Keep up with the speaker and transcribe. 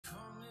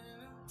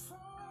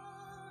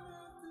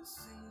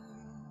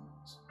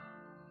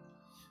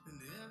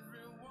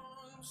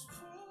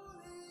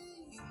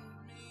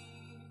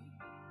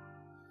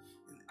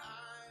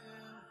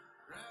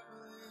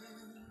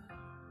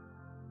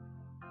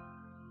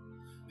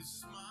The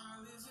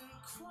smile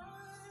isn't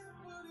quite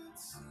what it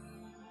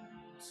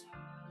seems,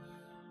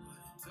 but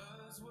it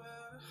does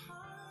well to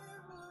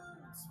hide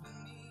what's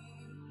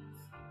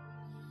beneath.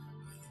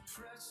 When the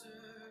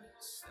pressure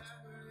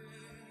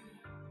staggering,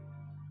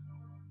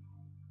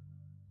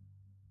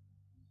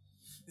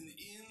 and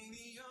in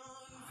the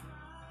unraveling,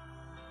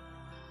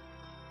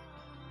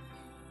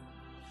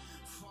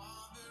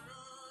 Father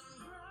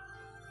unraveling,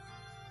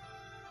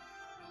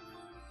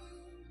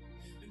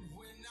 and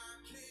when I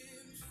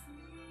can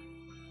feel,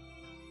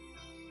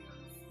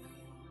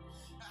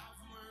 have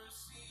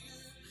mercy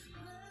and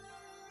let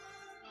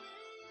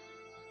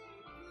me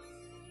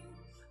bleed.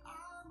 I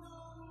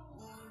know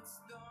it's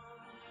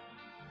done,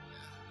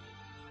 but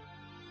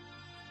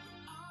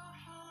I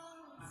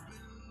have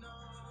been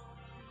numb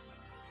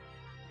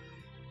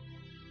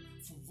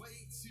for way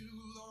too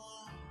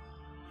long.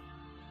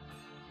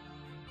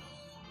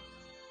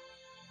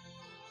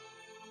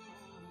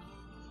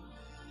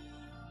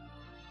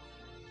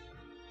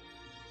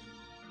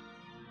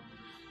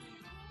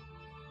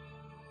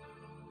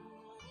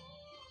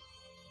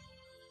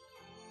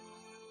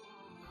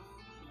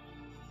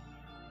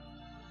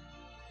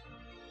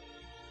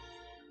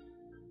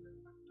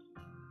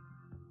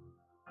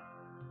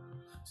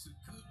 So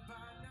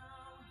goodbye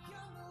now,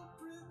 yellow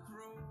brick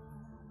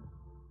road.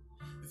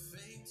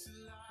 Thanks a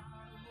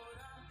lot, what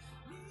I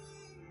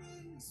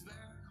need is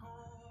back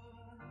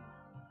home.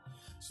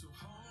 So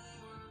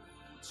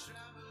homeward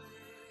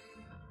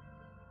traveling,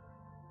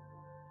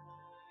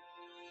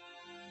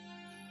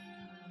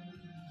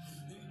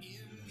 and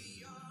in the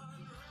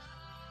unraveling,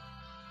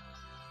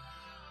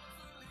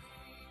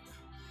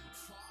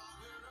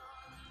 Father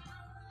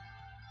unraveling,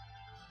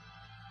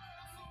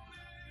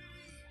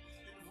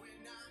 and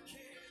when I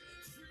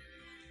can't feel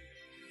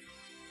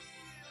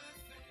a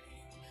thing,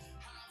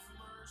 have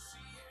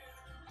mercy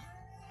and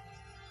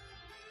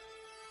let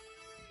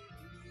me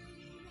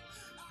bleed.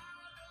 I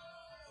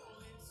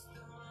know it's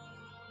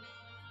done,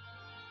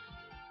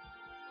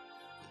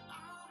 but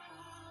I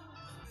have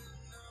been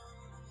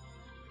numb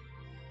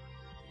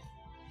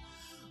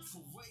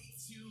for way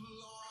too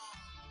long.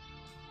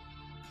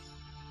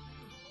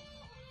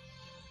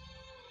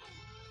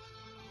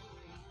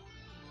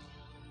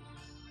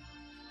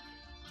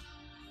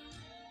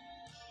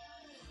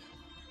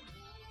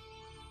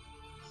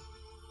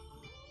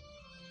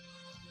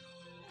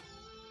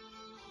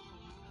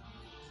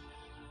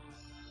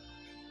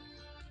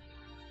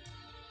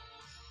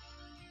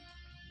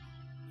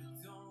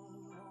 I don't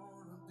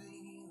wanna be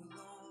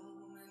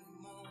alone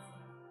anymore.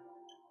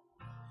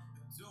 I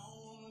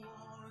don't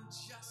wanna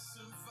just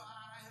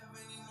survive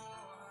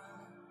anymore.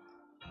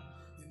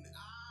 And I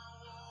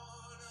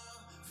wanna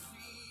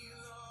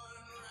feel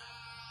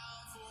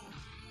unraveled.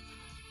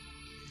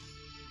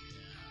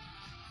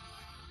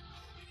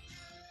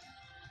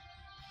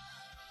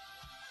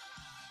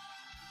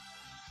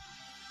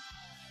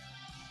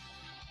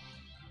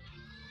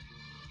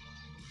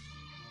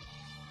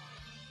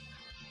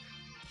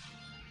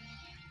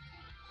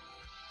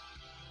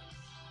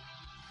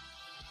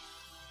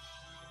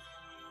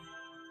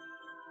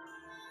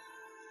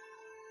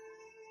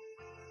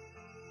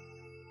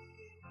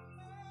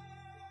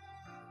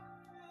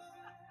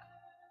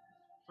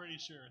 Pretty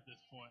sure at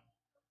this point.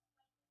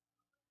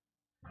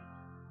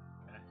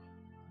 Okay.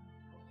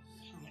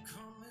 I'm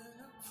coming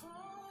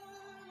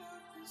apart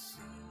at the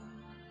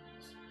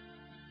seams.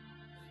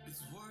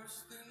 It's worse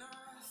than I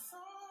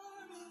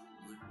thought it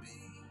would be,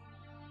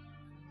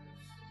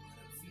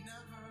 but I've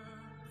never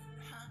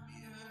been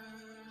happier.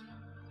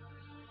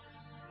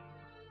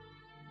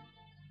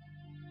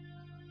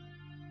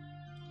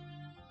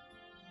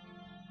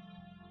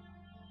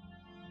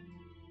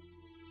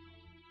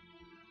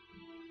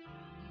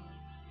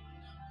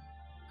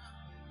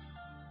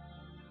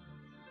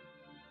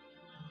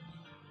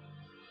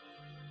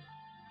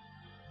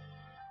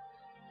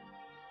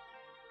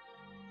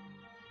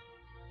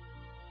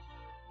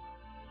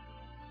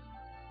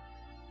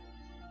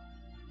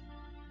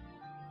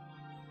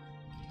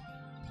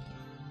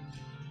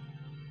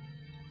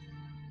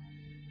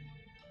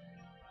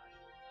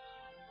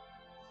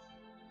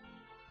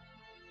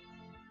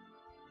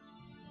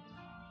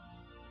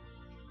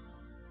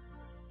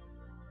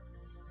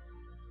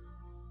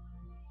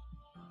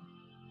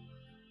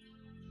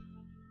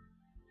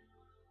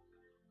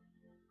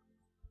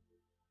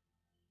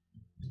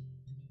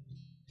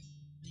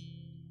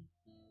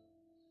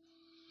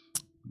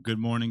 Good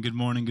morning, good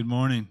morning, good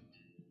morning.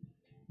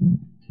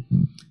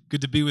 Good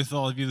to be with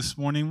all of you this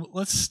morning.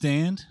 Let's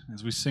stand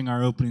as we sing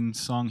our opening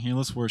song here.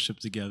 Let's worship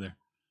together.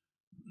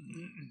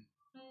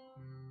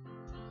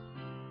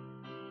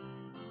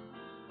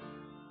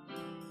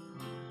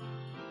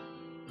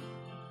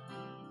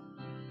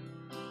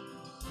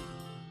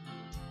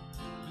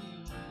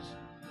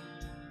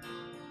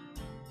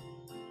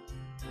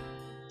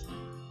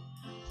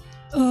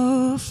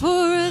 Oh, for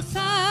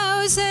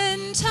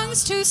 1,000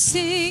 tongues to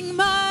sing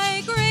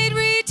my great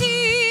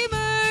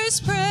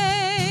Redeemer's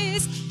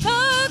praise,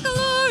 the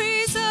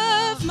glories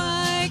of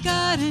my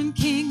God and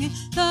King,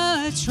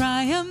 the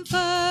triumph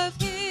of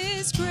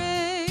His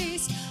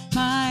grace.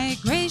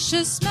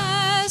 gracious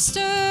Master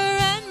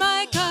and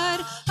my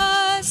God,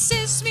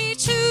 assist me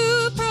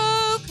to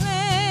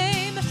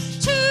proclaim,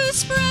 to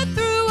spread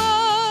through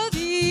all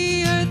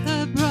the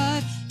earth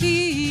abroad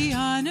the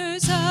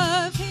honors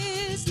of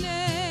his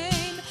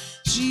name.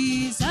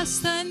 Jesus,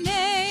 the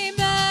name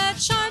that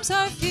charms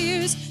our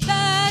fears,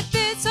 that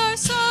bids our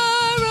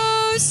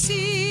sorrows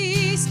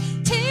cease.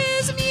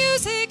 'Tis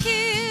music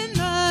in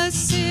the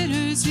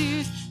sinner's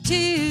ears,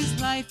 'tis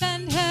life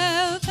and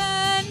health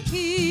and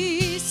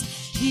peace.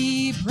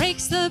 He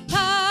breaks the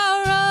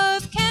power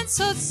of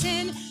cancelled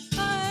sin,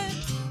 our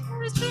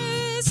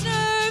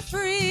prisoner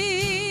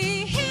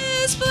free.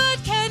 His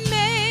blood can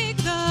make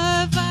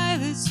the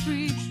vilest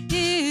free,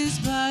 his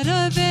blood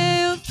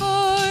availed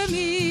for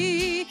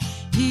me.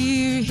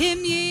 Hear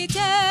him, ye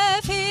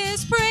deaf,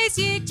 his praise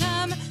ye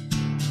dumb,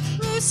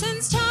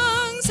 loosens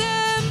tongues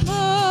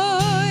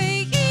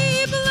employ.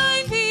 Ye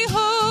blind,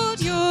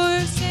 behold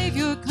your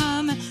Savior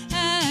come,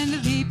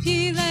 and leap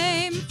ye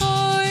lame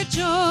for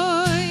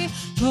joy.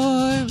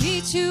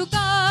 Glory to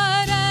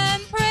God,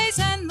 and praise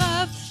and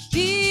love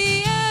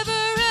be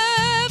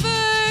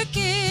ever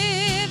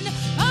given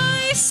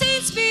by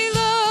saints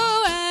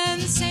below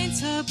and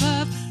saints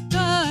above,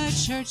 the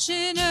church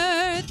in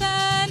earth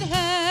and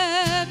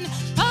heaven.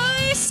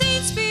 By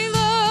saints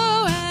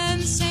below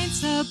and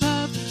saints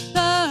above,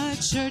 the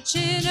church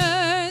in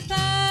earth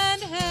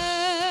and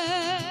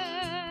heaven.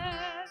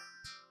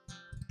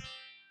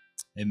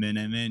 Amen,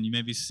 amen. You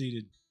may be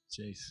seated,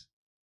 Chase.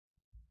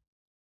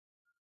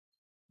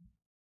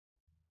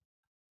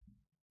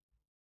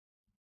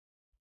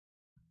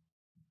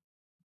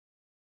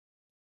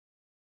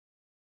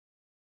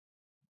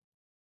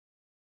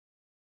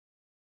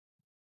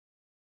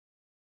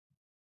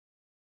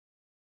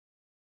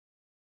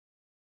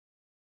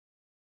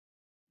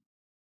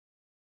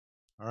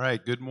 All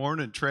right, good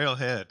morning,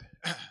 Trailhead.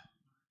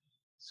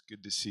 It's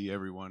good to see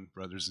everyone,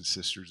 brothers and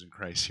sisters in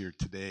Christ, here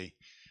today.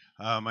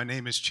 My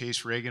name is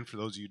Chase Reagan. For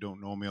those of you who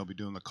don't know me, I'll be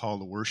doing the call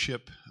to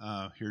worship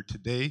here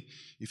today.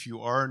 If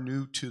you are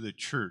new to the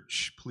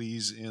church,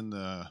 please, in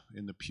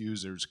the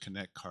pews, there's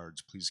connect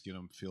cards. Please get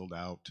them filled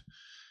out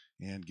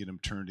and get them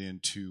turned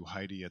in to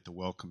Heidi at the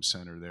Welcome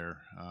Center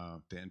there,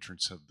 the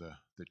entrance of the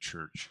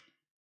church.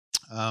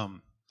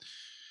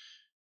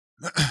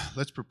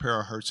 Let's prepare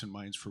our hearts and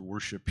minds for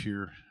worship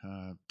here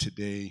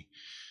today.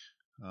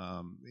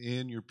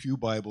 In your pew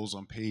Bibles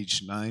on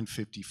page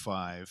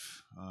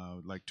 955,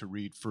 I'd like to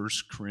read 1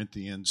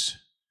 Corinthians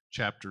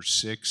chapter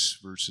 6,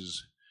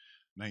 verses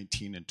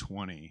 19 and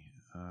 20.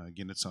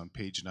 Again, it's on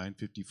page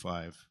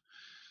 955.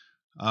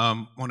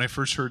 When I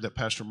first heard that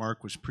Pastor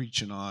Mark was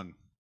preaching on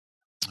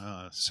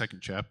second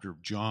chapter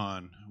of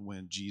John,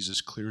 when Jesus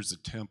clears the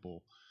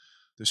temple,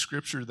 the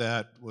scripture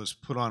that was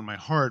put on my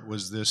heart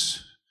was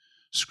this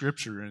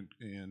scripture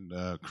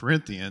in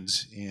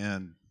Corinthians,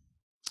 and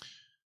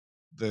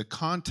the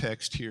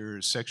context here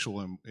is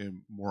sexual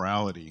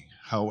immorality.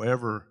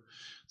 However,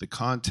 the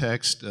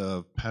context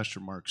of Pastor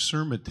Mark's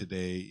sermon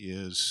today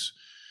is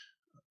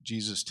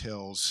Jesus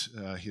tells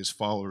his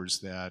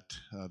followers that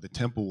the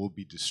temple will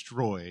be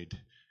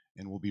destroyed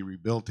and will be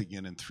rebuilt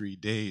again in 3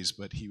 days,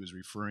 but he was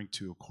referring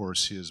to, of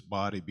course, his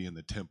body being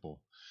the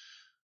temple.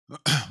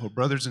 Well,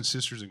 brothers and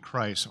sisters in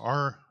Christ,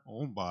 our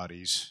own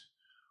bodies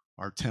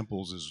are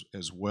temples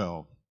as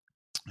well.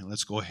 And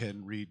let's go ahead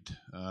and read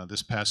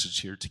this passage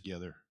here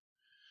together.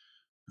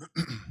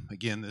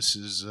 Again, this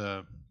is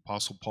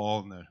Apostle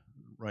Paul in the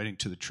writing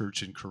to the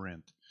church in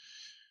Corinth.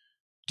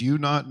 Do you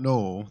not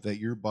know that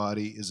your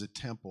body is a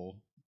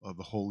temple of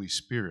the Holy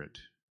Spirit,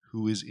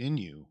 who is in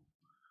you,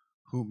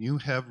 whom you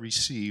have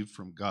received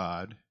from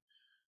God?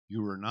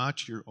 You are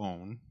not your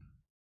own.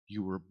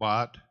 You were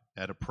bought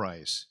at a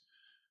price.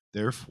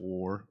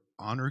 Therefore,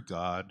 honor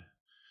God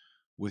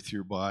with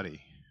your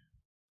body.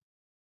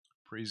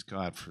 Praise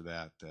God for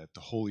that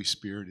the Holy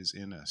Spirit is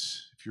in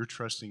us. If you're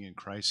trusting in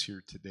Christ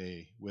here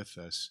today with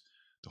us,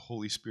 the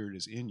Holy Spirit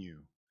is in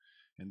you.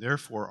 And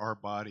therefore, our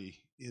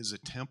body is a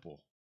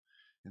temple.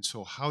 And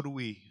so how do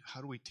we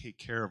take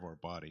care of our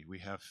body? We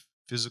have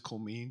physical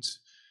means,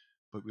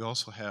 but we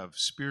also have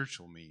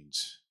spiritual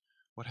means.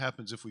 What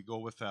happens if we go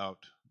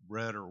without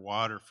bread or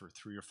water for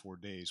 3 or 4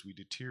 days? We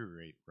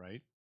deteriorate,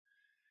 right?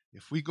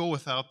 If we go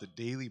without the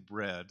daily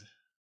bread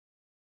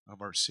of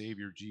our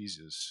Savior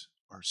Jesus,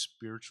 our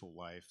spiritual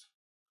life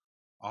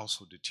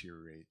also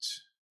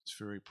deteriorates. It's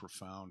very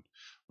profound.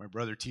 My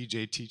brother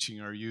TJ,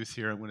 teaching our youth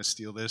here, I'm going to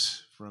steal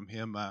this from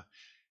him.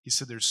 He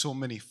said there's so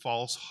many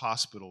false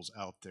hospitals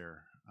out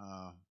there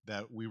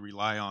that we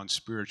rely on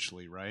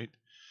spiritually, right?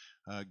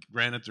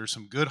 Granted, there's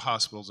some good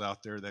hospitals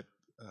out there that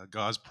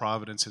God's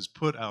providence has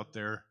put out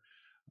there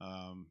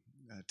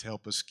to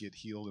help us get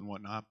healed and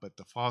whatnot, but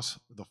the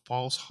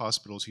false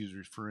hospitals he's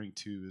referring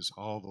to is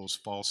all those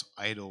false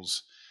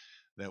idols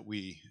that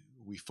we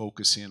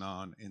focus in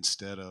on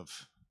instead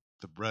of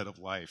the bread of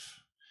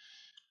life.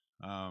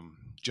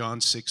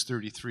 John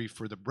 6:33,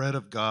 for the bread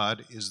of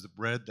God is the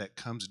bread that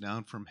comes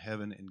down from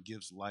heaven and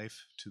gives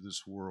life to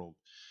this world.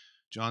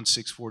 John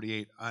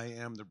 6:48, I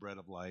am the bread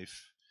of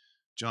life.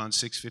 John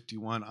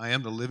 6:51, I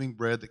am the living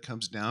bread that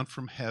comes down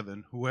from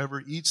heaven.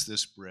 Whoever eats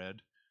this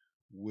bread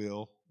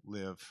will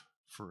live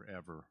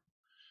forever.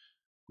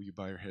 Will you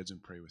bow your heads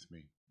and pray with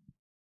me?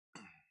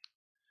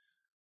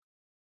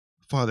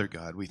 Father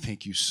God, we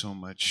thank you so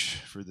much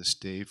for this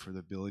day, for the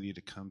ability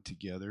to come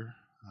together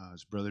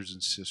as brothers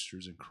and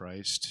sisters in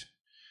Christ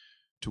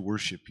to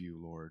worship you,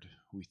 Lord.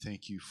 We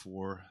thank you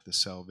for the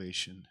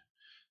salvation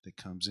that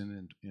comes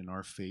in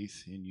our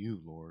faith in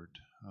you, Lord.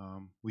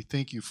 We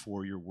thank you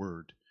for your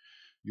word,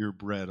 your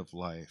bread of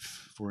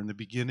life. For in the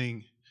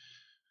beginning,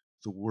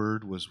 the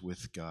Word was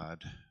with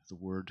God. The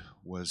Word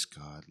was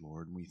God,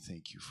 Lord, and we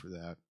thank you for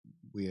that.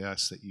 We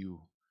ask that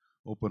you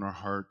open our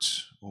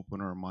hearts,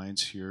 open our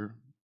minds here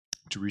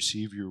to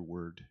receive your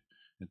word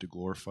and to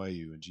glorify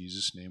you. In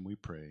Jesus' name we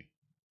pray.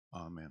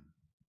 Amen.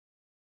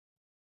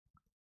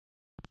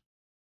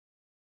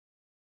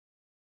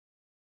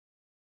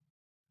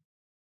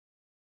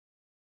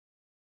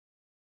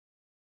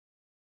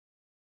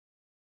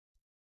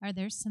 Are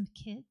there some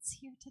kids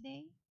here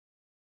today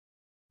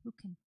who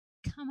can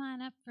come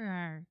on up for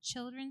our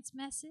children's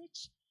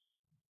message?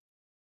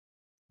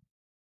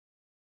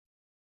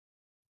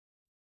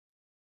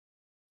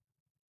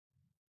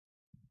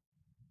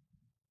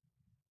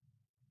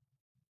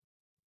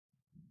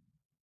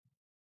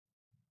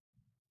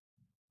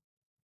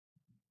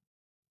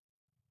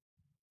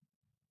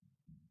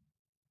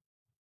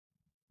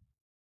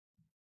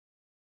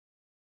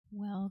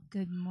 Well,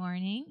 good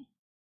morning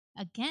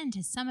again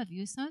to some of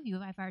you. Some of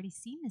you I've already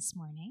seen this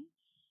morning.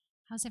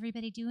 How's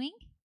everybody doing?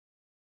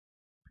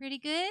 Pretty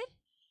good?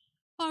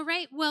 All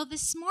right. Well,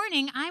 this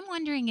morning I'm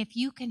wondering if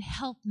you can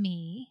help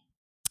me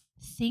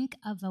think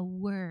of a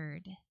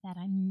word that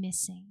I'm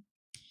missing.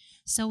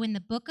 So in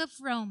the book of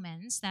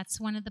Romans,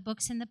 that's one of the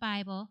books in the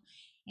Bible,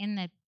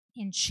 in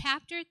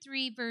chapter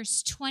 3,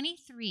 verse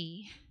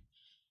 23,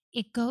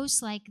 it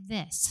goes like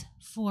this: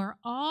 for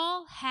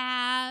all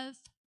have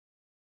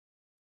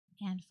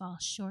and fall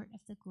short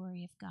of the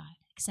glory of God,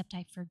 except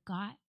I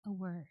forgot a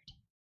word.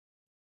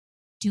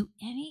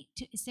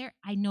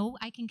 I know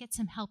I can get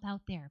some help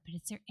out there, but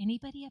is there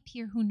anybody up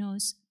here who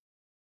knows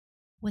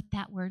what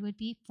that word would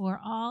be? For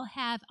all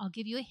have, I'll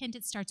give you a hint,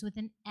 it starts with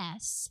an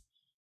S.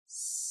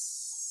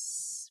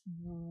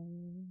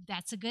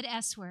 That's a good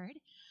S word.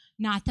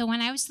 Not the one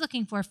I was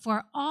looking for.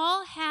 For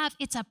all have,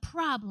 it's a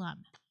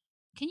problem.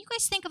 Can you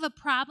guys think of a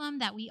problem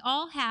that we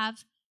all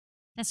have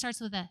that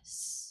starts with a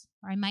S?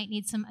 Or I might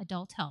need some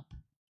adult help.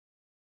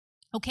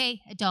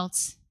 Okay,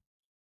 adults.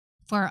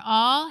 For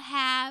all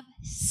have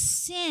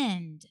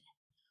sinned.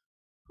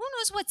 Who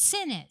knows what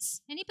sin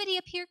is? Anybody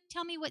up here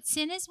tell me what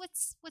sin is?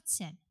 What's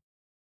sin?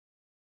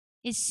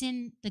 Is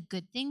sin the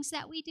good things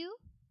that we do?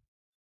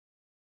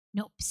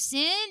 Nope.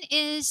 Sin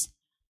is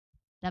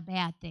the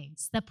bad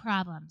things, the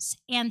problems.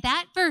 And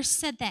that verse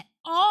said that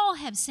all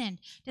have sinned.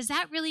 Does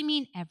that really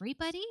mean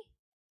everybody?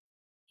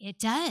 It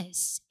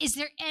does. Is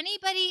there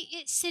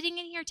anybody sitting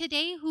in here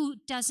today who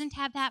doesn't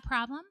have that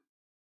problem?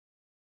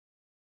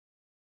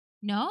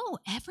 No,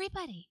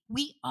 everybody.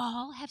 We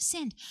all have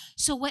sinned.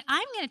 So what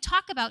I'm going to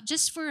talk about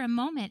just for a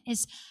moment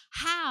is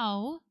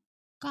how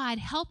God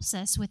helps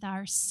us with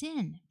our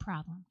sin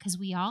problem, because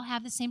we all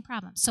have the same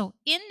problem. So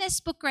in this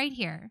book right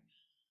here,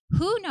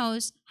 who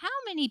knows how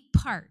many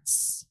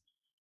parts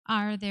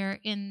are there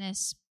in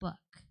this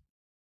book?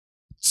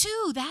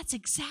 2, that's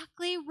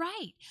exactly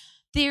right.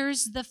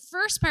 There's the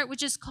first part,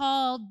 which is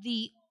called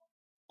the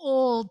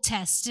Old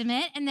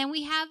Testament, and then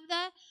we have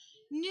the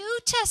New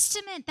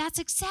Testament. That's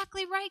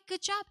exactly right.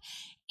 Good job.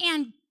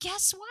 And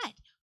guess what?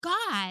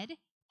 God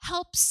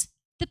helps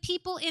the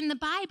people in the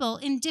Bible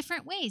in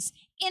different ways.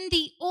 In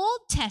the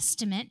Old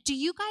Testament, do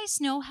you guys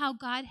know how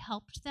God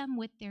helped them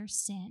with their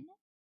sin?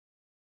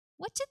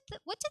 What did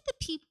the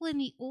people in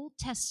the Old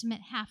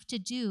Testament have to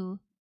do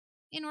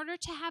in order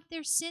to have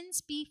their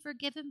sins be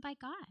forgiven by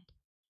God?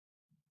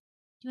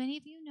 Do any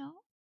of you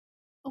know?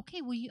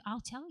 Okay, well,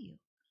 I'll tell you.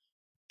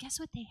 Guess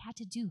what they had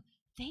to do?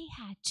 They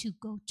had to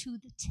go to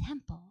the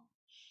temple,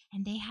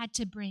 and they had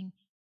to bring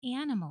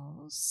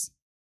animals,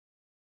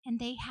 and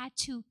they had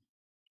to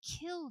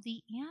kill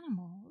the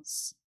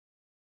animals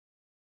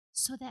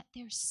so that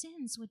their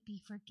sins would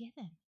be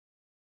forgiven.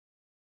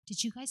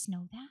 Did you guys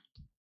know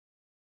that?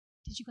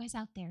 Did you guys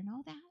out there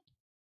know that?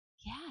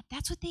 Yeah,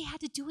 that's what they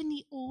had to do in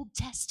the Old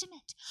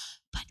Testament.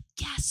 But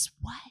guess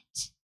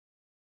what?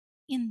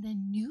 In the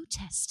New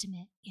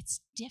Testament,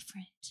 it's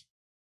different.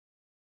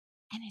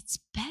 And it's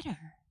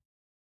better.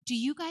 Do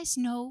you guys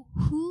know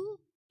who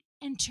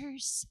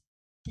enters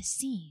the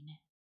scene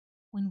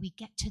when we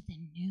get to the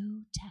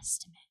New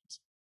Testament?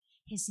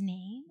 His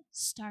name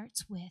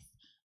starts with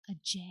a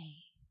J.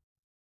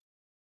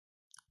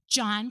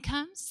 John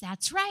comes,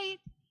 that's right.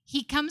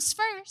 He comes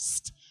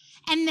first.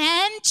 And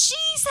then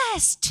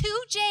Jesus, 2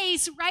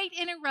 J's right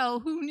in a row.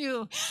 Who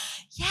knew?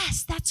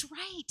 Yes, that's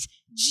right.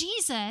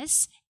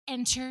 Jesus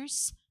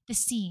enters the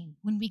scene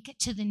when we get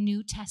to the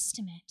New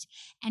Testament.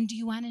 And do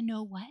you want to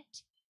know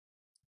what?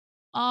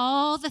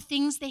 All the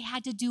things they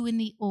had to do in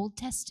the Old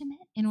Testament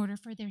in order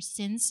for their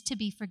sins to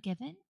be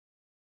forgiven,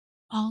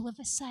 all of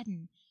a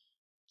sudden,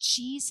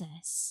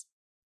 Jesus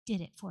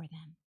did it for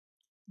them.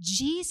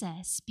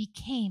 Jesus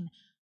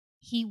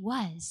he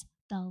was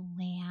the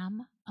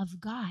Lamb of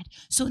God.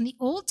 So in the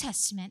Old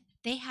Testament,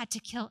 they had to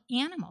kill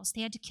animals.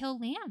 They had to kill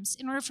lambs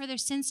in order for their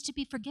sins to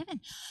be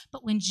forgiven.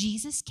 But when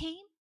Jesus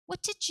came,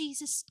 what did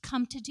Jesus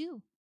come to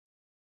do?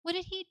 What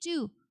did he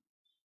do?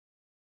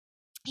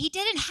 He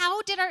didn't.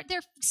 How did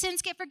their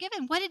sins get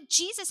forgiven? What did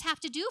Jesus have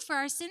to do for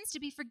our sins to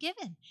be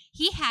forgiven?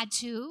 He had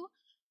to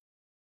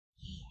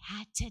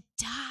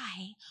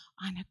die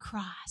on a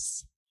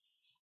cross.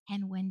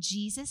 And when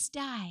Jesus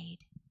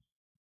died,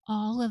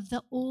 all of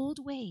the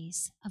old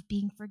ways of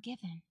being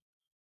forgiven,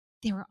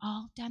 they were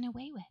all done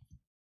away with.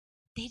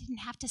 They didn't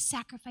have to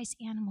sacrifice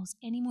animals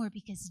anymore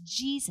because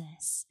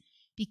Jesus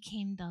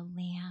became the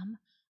Lamb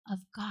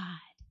of God.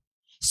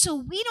 So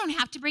we don't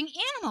have to bring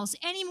animals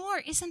anymore.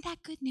 Isn't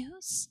that good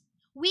news?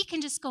 We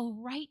can just go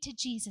right to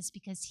Jesus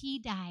because he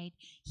died.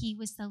 He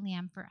was the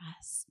Lamb for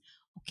us.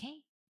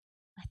 Okay,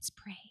 let's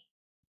pray.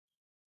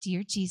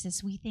 Dear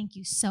Jesus, we thank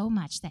you so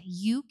much that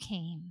you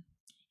came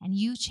and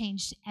you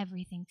changed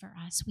everything for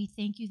us. We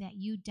thank you that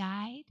you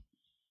died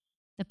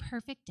the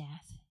perfect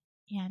death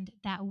and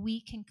that we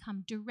can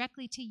come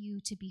directly to you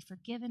to be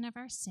forgiven of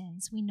our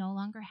sins. We no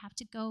longer have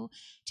to go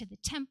to the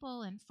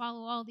temple and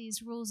follow all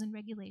these rules and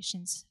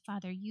regulations.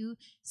 Father, you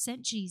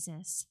sent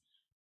Jesus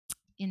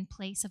in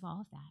place of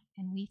all of that,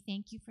 and we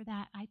thank you for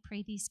that. I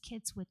pray these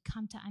kids would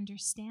come to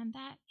understand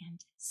that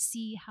and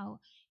see how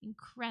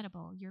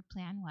incredible your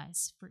plan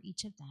was for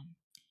each of them.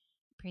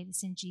 I pray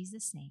this in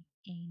Jesus' name.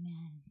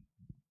 Amen.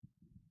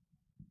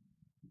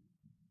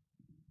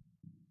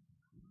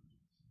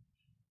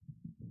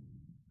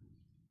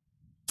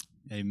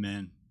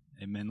 Amen.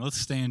 Amen. Let's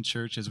stay in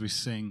church as we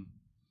sing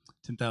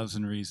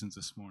 10,000 Reasons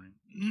this morning.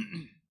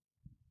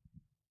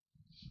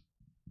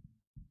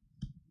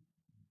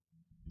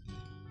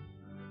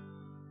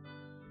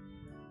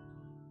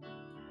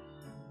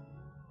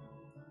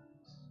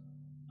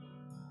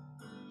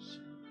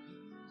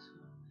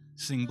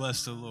 Sing,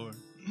 bless the Lord.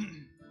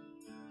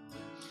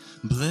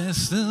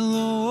 Bless the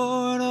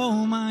Lord,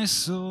 oh my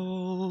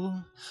soul,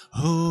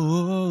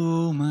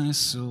 oh my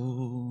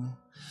soul.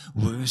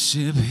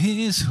 Worship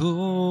his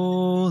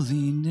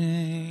holy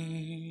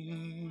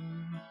name.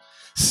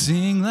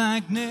 Sing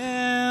like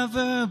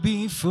never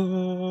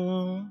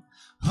before.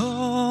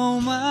 Oh,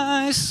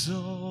 my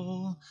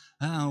soul,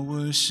 I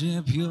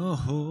worship your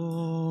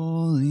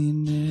holy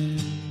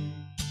name.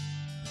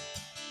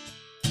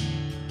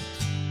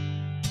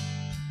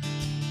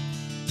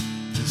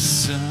 The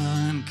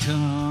sun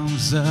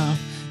comes up,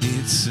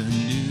 it's a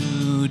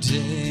new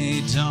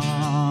day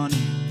dawning.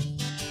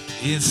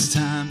 It's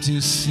time to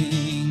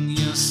sing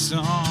your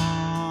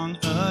song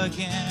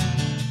again.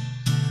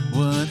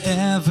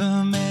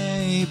 Whatever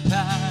may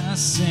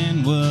pass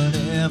and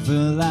whatever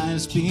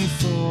lies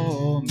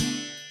before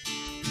me,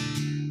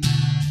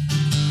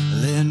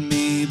 let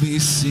me be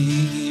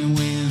singing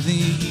when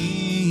the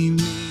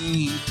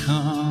evening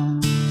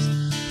comes.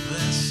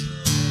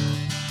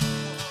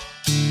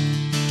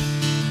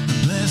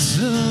 Bless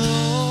the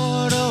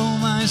Lord, oh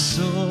my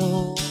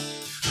soul,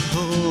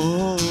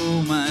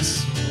 oh my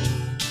soul.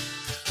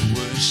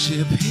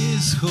 Worship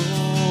his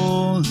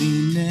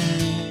holy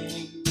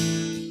name.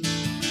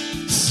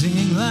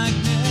 Sing like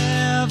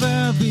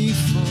never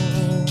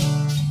before.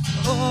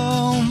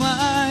 Oh,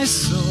 my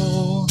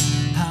soul,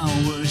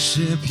 I'll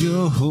worship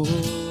your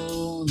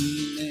holy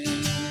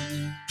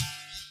name.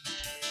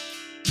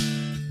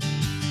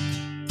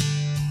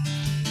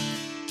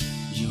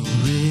 You're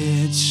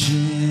rich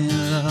in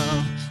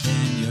love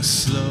and you're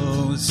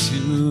slow to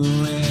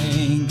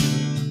anger.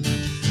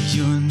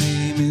 Your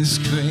name is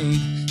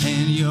great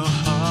and your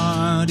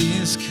heart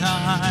is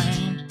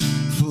kind.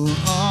 For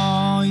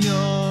all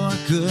your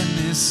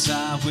goodness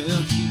I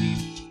will keep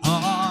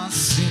on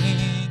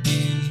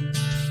singing.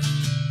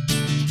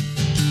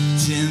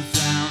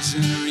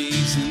 10,000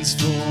 reasons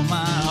for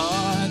my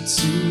heart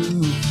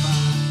to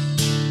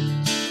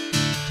find.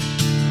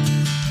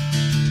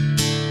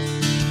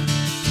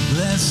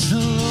 Bless the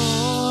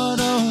Lord,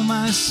 oh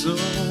my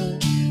soul,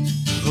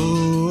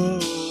 oh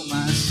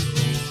my soul.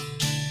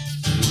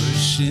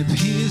 Worship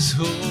his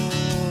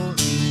holy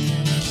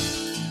name.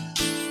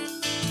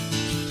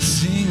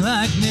 Sing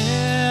like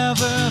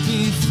never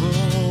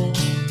before.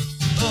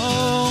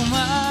 Oh,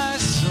 my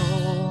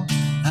soul,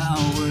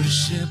 I'll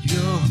worship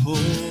your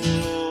holy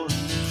name.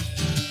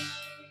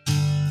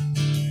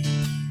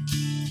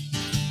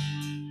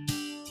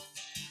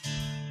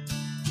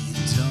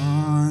 And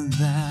on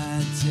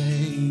that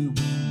day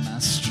when my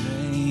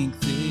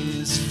strength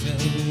is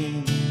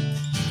failing,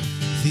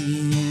 the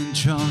end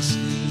draws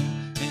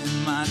near and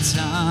my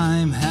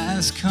time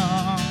has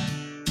come.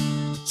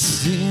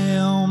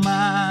 Still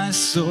my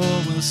soul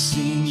will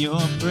sing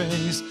your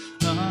praise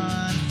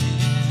unending.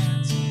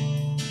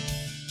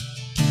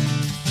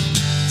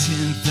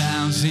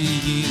 10,000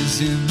 years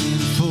and then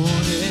forevermore.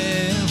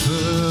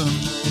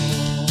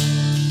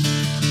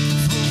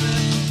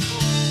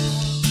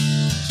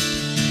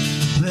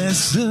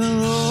 Bless the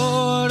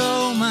Lord,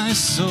 oh my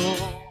soul,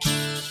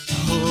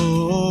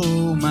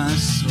 oh my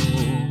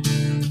soul.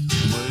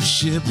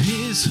 worship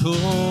his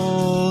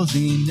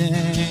holy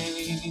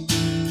name.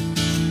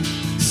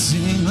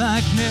 Sing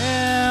like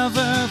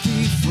never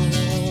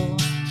before.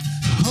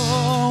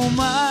 Oh,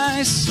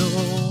 my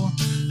soul,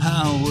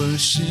 I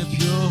worship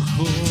your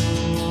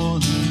holy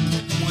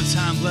name. One more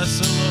time, bless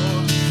the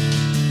Lord.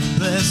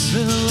 Bless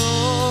the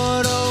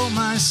Lord, oh,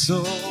 my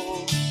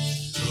soul.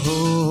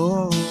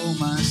 Oh,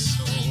 my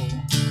soul,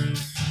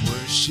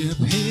 worship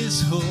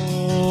his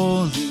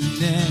holy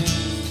name.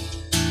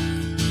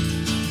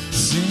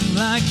 Sing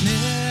like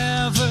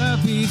never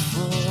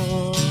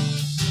before.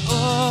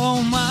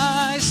 Oh,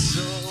 my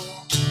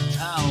soul,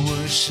 I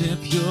worship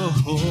your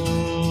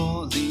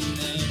holy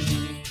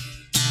name.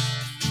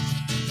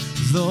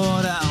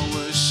 Lord, I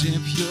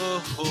worship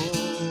your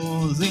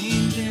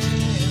holy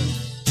name.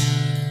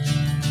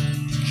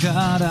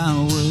 God,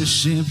 I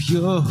worship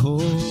your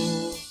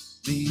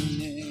holy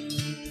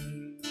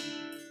name.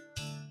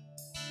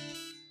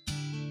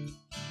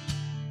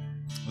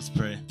 Let's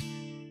pray.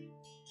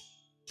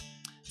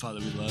 Father,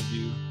 we love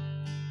you.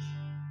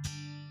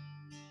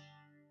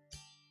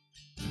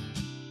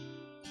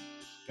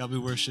 God, we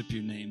worship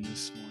your name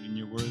this morning.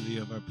 You're worthy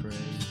of our praise.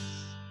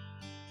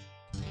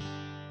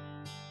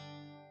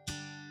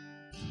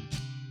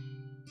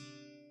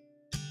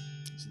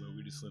 So Lord,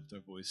 we just lift our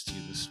voice to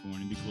you this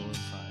morning. Be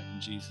glorified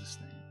in Jesus'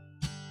 name.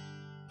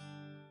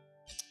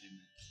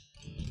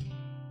 Amen.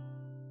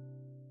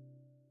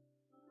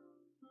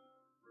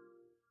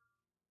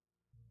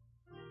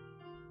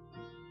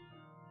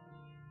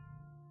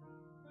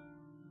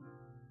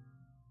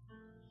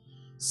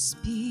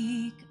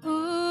 Speak,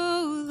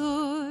 O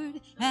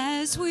Lord,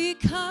 as we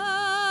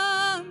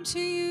come to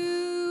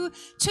you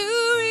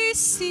to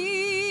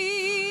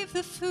receive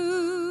the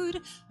food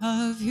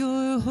of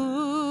your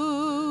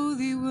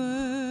holy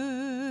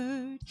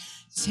word.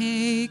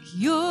 Take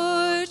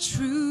your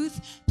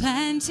truth,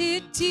 plant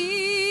it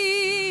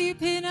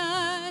deep in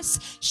us,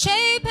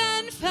 shape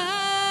and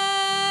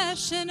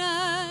fashion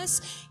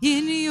us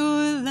in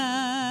your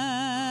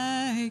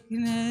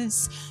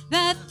likeness,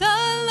 that the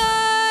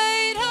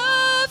light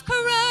of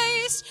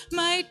Christ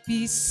might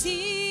be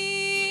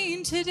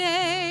seen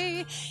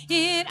today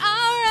in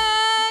our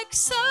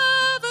acts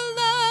of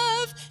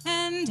love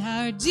and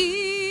our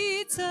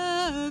deeds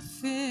of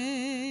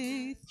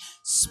faith.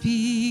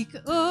 Speak,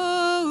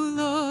 O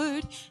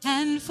Lord,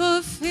 and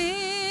fulfill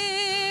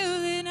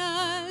in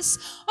us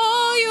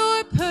all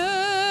your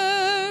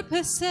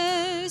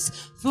purposes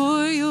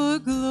for your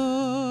glory.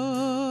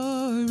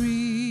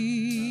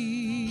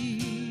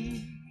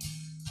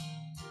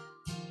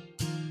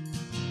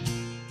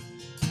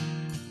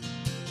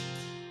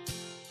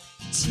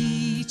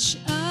 Teach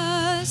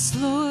us,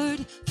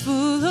 Lord,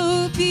 full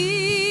obedience,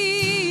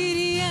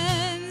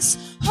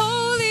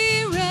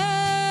 holy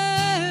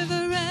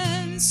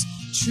reverence,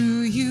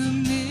 true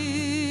humility.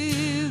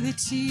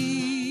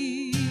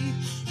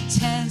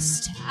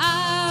 Test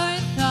our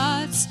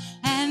thoughts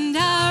and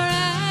our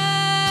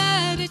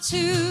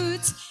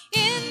attitudes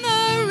in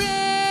the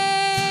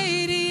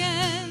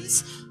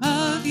radiance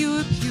of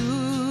your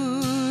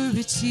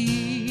purity.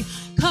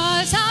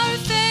 Cause our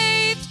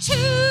faith to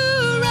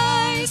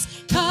rise,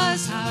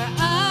 cause our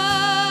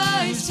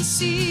eyes to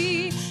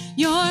see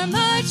your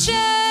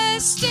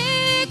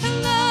majestic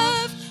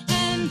love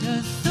and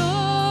authority.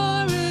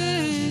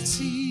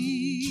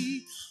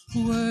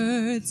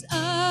 Words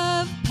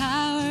of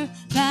power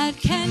that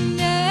can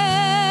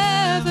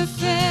never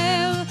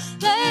fail.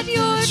 Let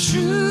your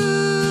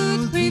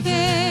truth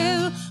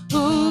prevail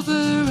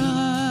over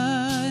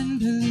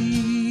unbelief.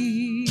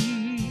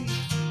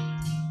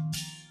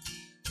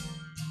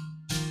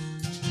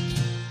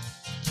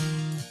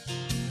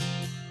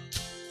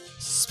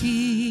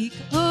 Speak,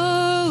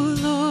 O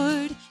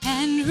Lord,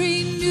 and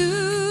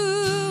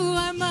renew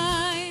our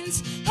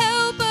minds.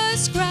 Help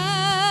us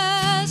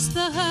grasp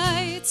the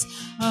heights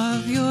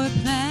of your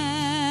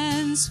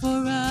plans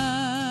for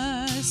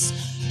us.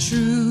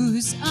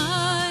 Truths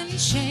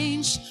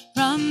unchanged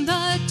from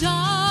the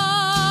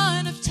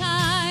dawn of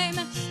time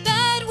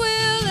that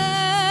will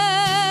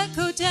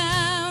echo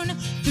down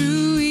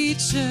through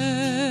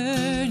eternity.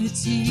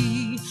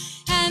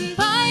 And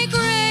by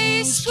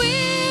grace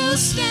we'll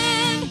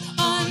stand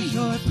on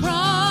your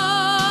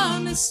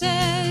promises,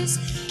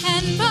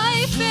 and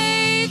by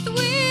faith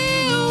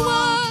we'll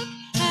walk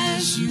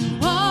as you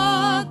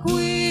walk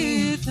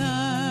with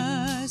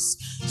us.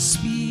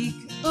 Speak,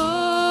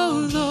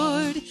 O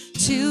Lord,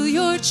 till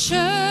your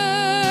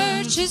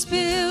church is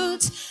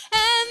built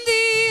and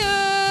the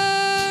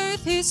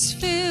earth is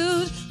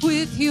filled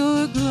with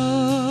your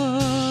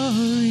glory.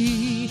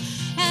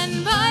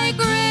 And by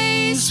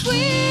grace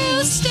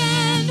we'll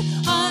stand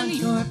on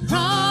your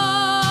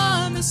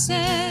promises,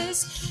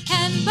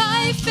 and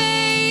by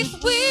faith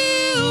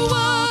we'll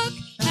walk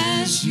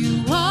as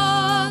you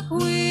walk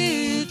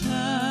with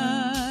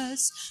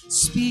us.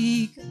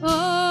 Speak,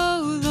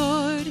 O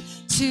Lord,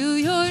 till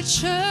your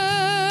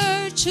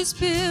church is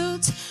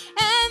built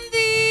and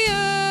the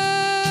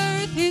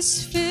earth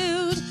is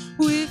filled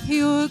with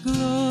your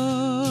glory.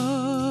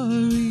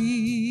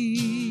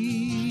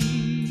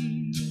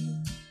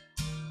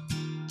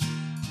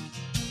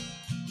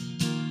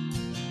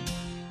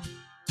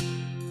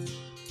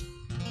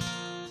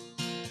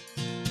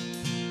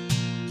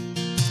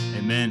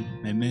 Amen.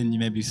 Amen. You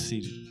may be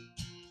seated.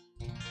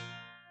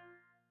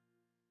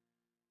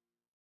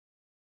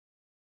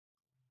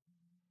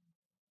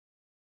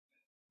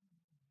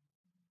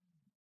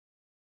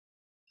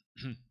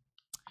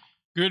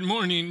 Good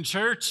morning,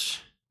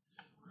 church.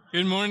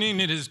 Good morning.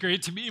 It is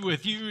great to be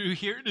with you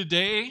here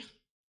today.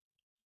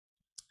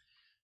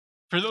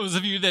 For those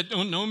of you that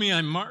don't know me,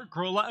 I'm Mark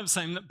Roloffs.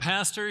 I'm the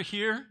pastor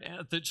here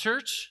at the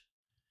church.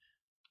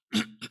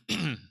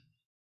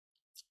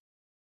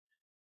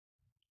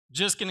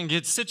 Just going to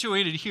get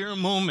situated here a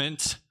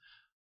moment.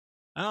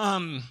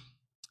 A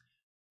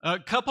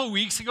couple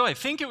weeks ago, I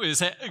think it was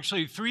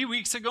actually 3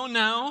 weeks ago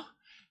now,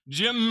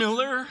 Jim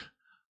Miller,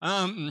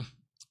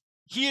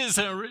 he is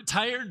a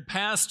retired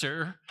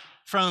pastor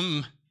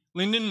from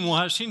Linden,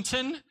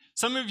 Washington.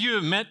 Some of you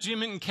have met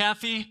Jim and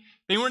Kathy.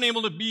 They weren't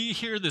able to be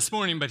here this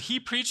morning, but he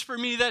preached for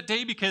me that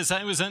day because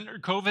I was under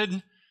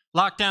COVID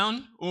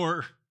lockdown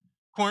or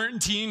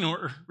quarantine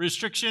or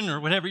restriction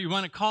or whatever you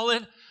want to call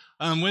it.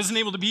 Wasn't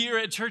able to be here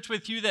at church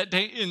with you that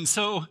day. And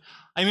so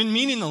I've been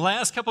meaning the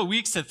last couple of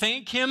weeks to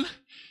thank him.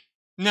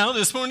 Now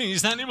this morning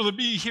he's not able to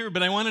be here,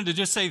 but I wanted to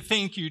just say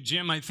thank you,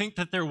 Jim. I think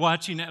that they're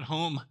watching at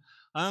home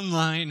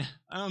online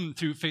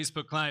through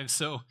Facebook Live.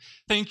 So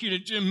thank you to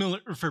Jim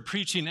Miller for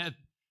preaching at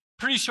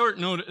pretty short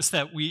notice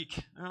that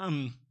week.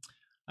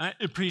 I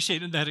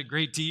appreciated that a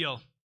great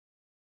deal.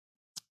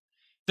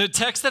 The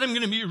text that I'm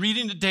going to be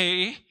reading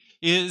today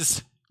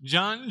is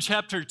John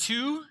chapter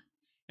 2,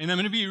 and I'm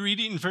going to be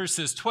reading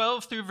verses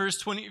 12 through verse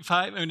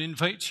 25. I would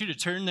invite you to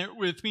turn there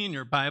with me in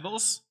your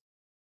Bibles.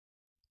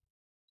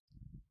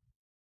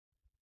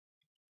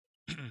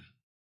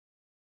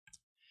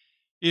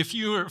 If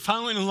you are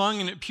following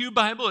along in a Pew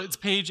Bible, it's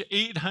page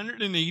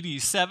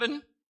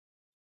 887.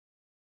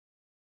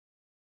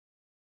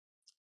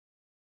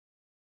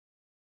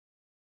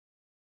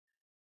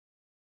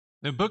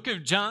 The book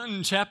of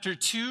John, chapter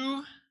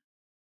 2,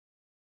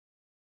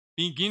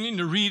 beginning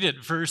to read at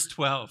verse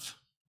 12.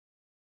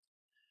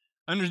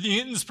 Under the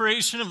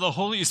inspiration of the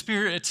Holy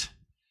Spirit,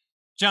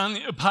 John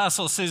the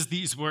Apostle says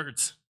these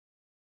words.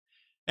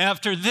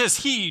 After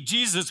this, he,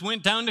 Jesus,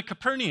 went down to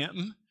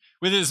Capernaum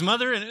with his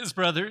mother and his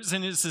brothers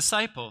and his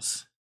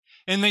disciples,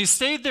 and they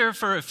stayed there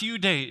for a few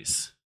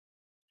days.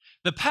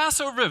 The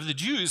Passover of the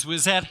Jews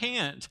was at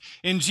hand,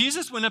 and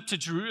Jesus went up to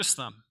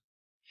Jerusalem.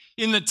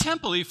 In the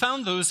temple, he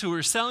found those who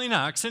were selling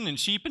oxen and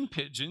sheep and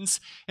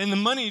pigeons, and the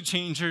money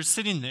changers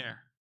sitting there.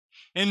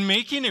 And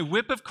making a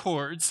whip of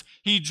cords,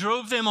 he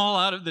drove them all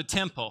out of the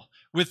temple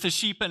with the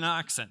sheep and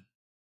oxen.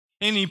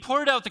 And he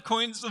poured out the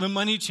coins of the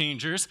money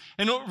changers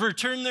and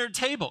overturned their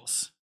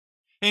tables.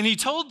 And he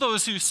told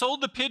those who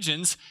sold the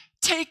pigeons,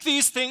 "Take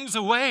these things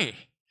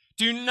away.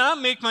 Do not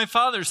make my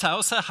Father's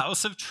house a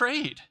house of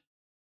trade."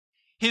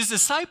 His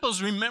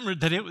disciples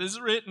remembered that it was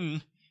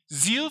written,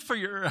 "Zeal for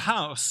your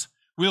house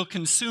will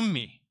consume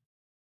me."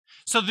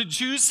 So the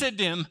Jews said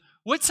to him,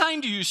 "What sign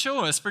do you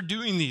show us for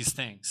doing these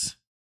things?"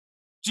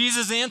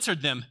 Jesus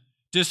answered them,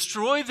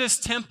 "Destroy this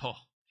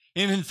temple,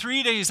 and in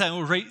 3 days I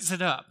will raise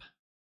it up."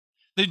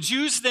 The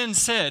Jews then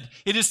said,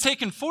 "It has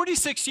taken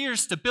 46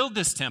 years to build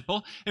this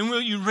temple, and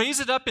will you raise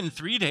it up in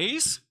 3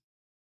 days?"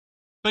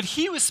 But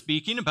he was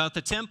speaking about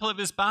the temple of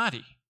his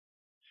body.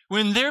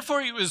 When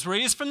therefore he was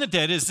raised from the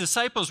dead, his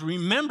disciples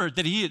remembered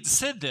that he had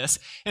said this,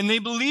 and they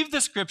believed the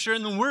scripture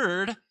and the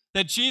word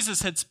that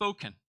Jesus had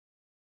spoken.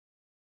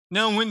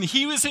 Now when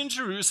he was in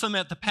Jerusalem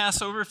at the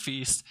Passover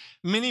feast,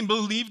 many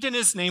believed in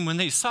his name when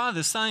they saw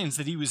the signs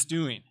that he was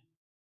doing.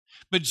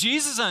 But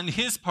Jesus on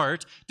his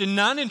part did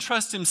not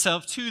entrust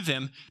himself to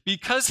them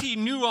because he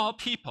knew all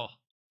people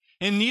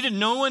and needed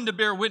no one to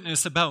bear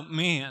witness about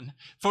man,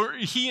 for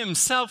he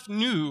himself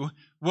knew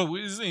what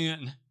was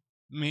in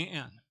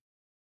man.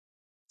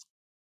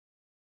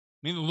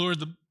 May the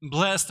Lord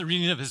bless the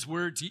reading of his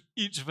word to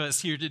each of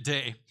us here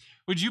today.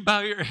 Would you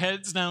bow your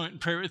heads now in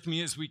prayer with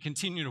me as we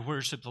continue to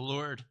worship the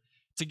Lord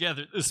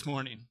together this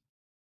morning?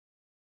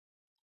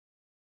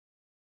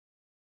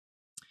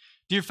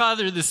 Dear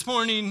Father, this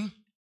morning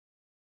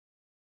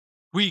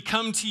we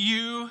come to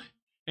you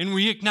and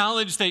we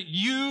acknowledge that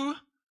you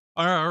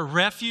are our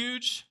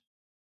refuge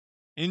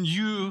and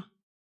you,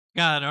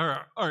 God,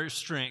 are our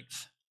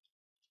strength.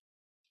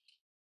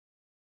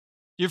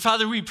 Dear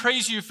Father, we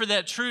praise you for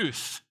that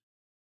truth.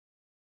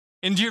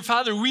 And dear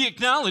Father, we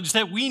acknowledge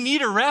that we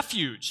need a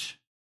refuge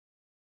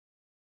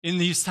in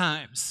these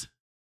times.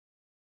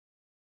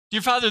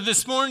 Dear Father,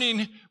 this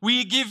morning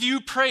we give you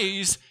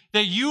praise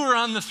that you are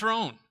on the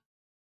throne.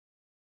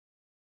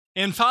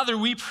 And Father,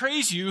 we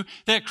praise you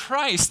that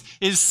Christ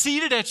is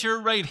seated at your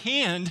right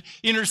hand,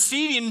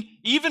 interceding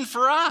even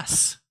for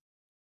us.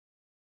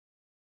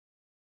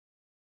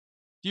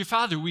 Dear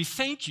Father, we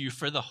thank you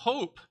for the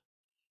hope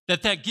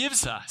that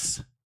gives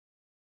us.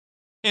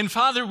 And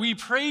Father, we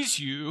praise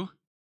you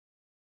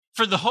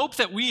for the hope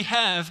that we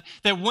have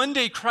that one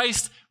day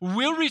Christ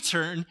will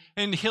return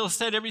and he'll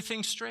set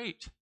everything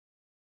straight.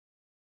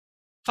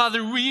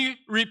 Father, we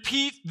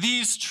repeat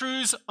these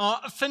truths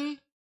often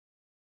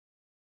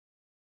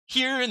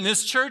here in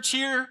this church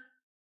here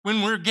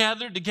when we're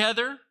gathered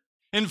together.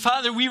 And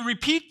Father, we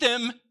repeat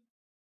them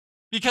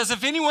Because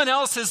if anyone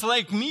else is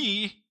like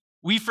me,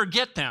 we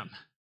forget them.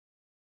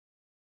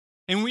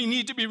 And we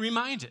need to be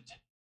reminded.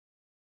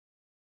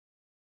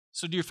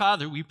 So, dear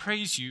Father, we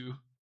praise you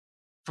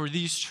for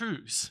these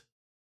truths.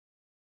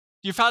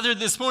 Dear Father,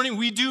 this morning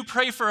we do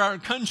pray for our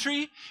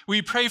country.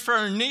 We pray for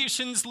our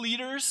nation's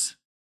leaders.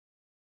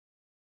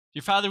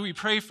 Dear Father, we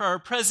pray for our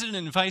president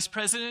and vice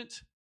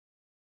president.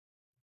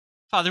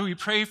 Father, we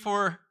pray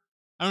for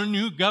our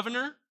new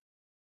governor.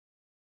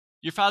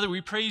 Dear Father,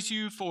 we pray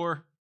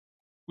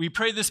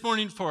this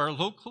morning for our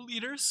local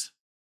leaders.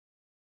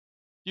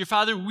 Dear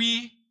Father,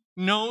 we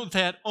know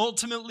that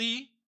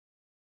ultimately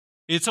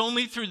it's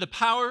only through the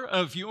power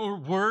of your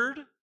word,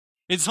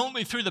 it's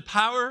only through the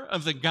power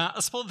of the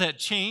gospel that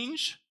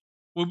change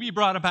will be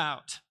brought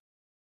about.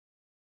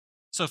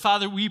 So,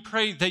 Father, we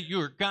pray that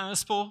your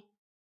gospel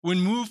would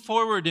move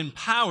forward in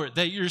power,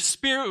 that your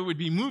spirit would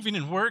be moving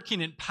and working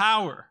in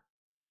power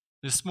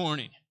this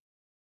morning,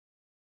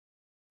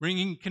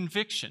 bringing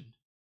conviction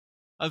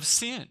of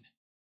sin,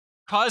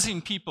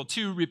 causing people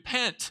to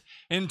repent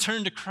and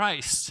turn to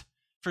Christ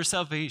for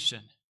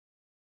salvation.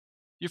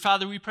 Dear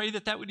Father, we pray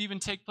that would even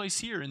take place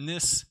here in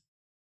this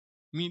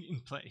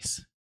meeting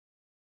place.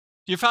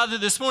 Dear Father,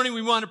 this morning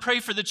we want to pray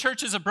for the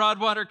churches of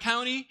Broadwater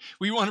County.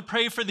 We want to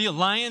pray for the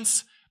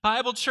Alliance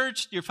Bible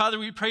Church. Dear Father,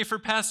 we pray for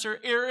Pastor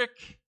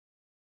Eric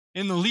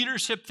and the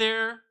leadership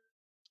there.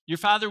 Dear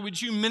Father,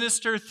 would you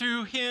minister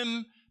through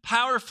him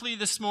powerfully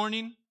this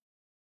morning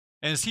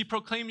as he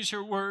proclaims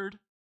your word?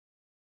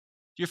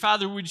 Dear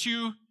Father, would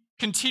you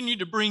continue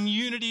to bring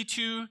unity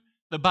to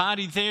the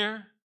body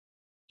there?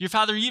 Dear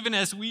Father, even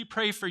as we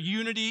pray for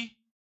unity,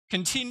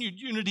 continued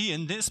unity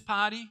in this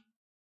body,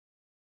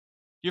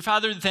 dear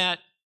Father, that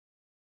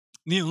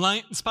the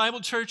Alliance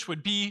Bible Church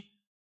would be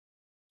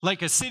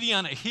like a city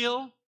on a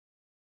hill.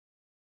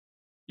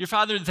 Dear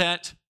Father,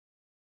 that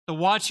the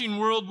watching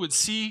world would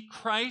see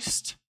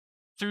Christ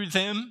through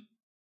them.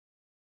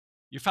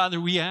 Dear Father,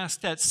 we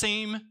ask that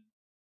same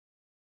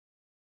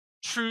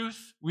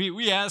truth.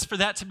 We ask for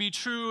that to be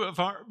true of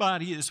our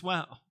body as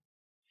well.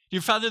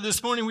 Dear Father,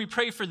 this morning we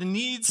pray for the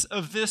needs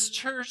of this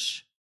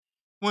church.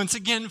 Once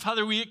again,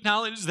 Father, we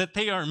acknowledge that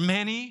they are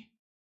many.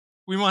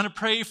 We want to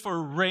pray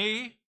for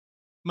Ray,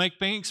 Mike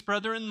Banks'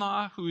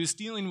 brother-in-law, who is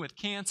dealing with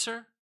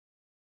cancer.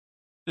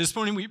 This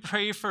morning we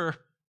pray for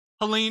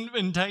Helene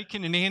Van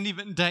Dyken and Andy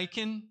Van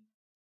Dyken.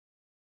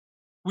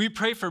 We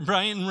pray for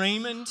Brian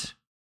Raymond.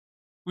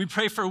 We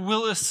pray for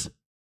Willis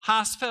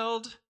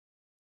Hosfeld.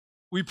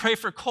 We pray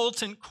for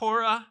Colton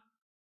Cora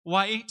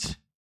White.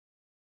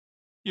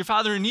 Dear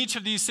Father, in each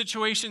of these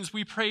situations,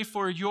 we pray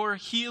for your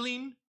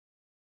healing.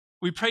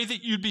 We pray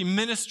that you'd be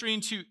ministering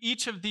to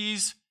each of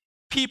these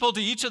people,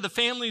 to each of the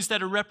families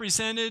that are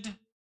represented.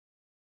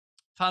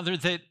 Father,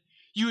 that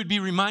you would be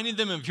reminding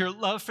them of your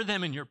love for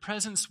them and your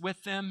presence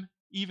with them,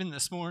 even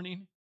this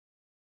morning.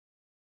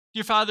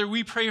 Dear Father,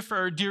 we pray for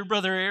our dear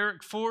brother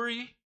Eric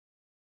Forey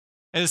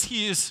as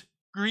he is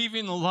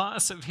grieving the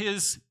loss of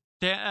his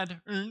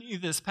dad, Ernie,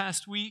 this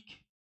past week.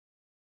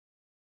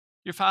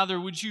 Dear Father,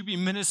 would you be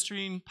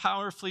ministering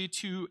powerfully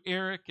to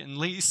Eric and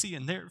Lacey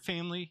and their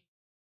family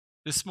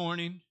this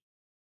morning?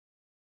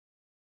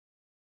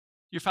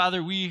 Dear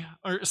Father, we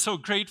are so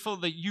grateful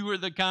that you are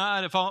the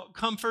God of all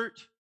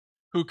comfort,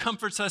 who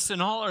comforts us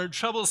in all our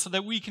troubles so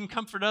that we can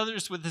comfort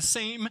others with the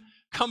same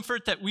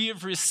comfort that we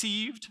have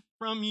received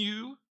from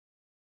you.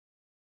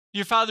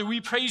 Dear Father,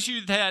 we praise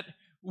you that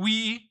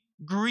we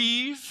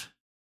grieve.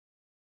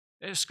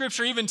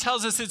 Scripture even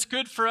tells us it's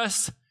good for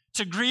us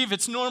to grieve.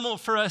 It's normal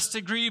for us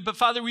to grieve. But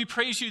Father, we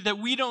praise you that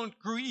we don't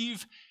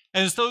grieve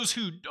as those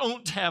who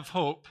don't have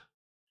hope.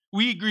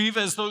 We grieve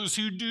as those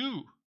who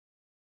do.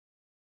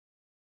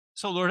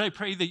 So Lord, I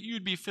pray that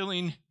you'd be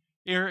filling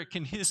Eric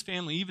and his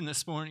family even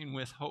this morning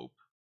with hope.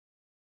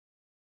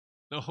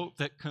 The hope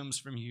that comes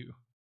from you.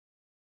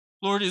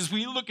 Lord, as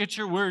we look at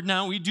your word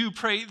now, we do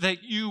pray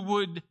that you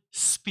would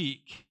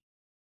speak.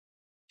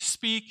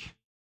 Speak,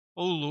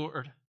 O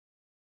Lord.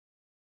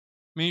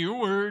 May your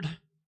word,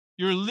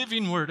 your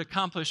living word,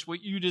 accomplish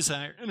what you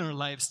desire in our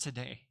lives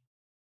today.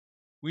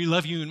 We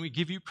love you and we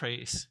give you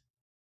praise.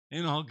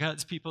 And all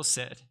God's people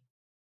said,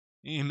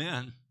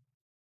 amen.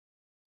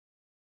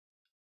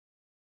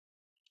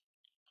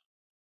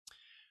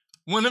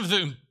 One of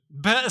the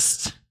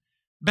best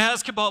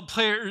basketball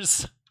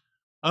players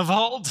of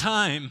all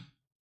time,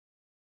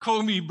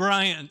 Kobe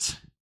Bryant,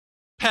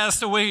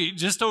 passed away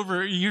just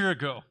over a year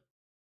ago.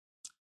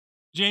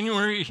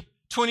 January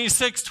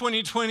 26,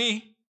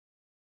 2020.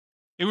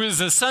 It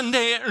was a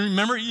Sunday. I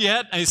remember it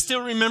yet. I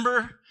still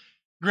remember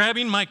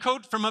grabbing my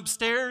coat from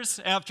upstairs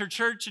after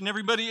church and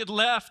everybody had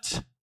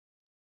left.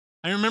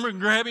 I remember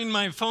grabbing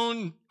my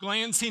phone,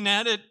 glancing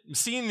at it,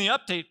 seeing the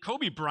update.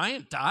 Kobe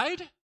Bryant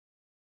died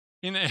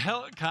in a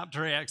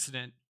helicopter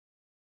accident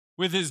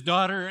with his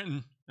daughter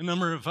and a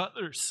number of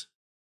others.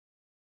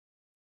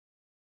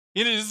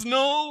 It is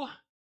no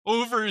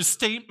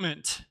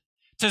overstatement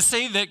to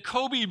say that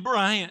Kobe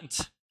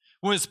Bryant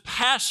was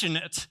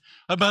passionate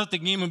about the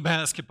game of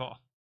basketball.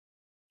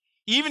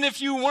 Even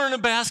if you weren't a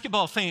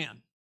basketball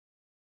fan,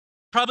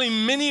 Probably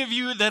many of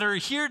you that are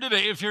here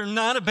today, if you're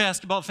not a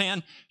basketball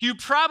fan, you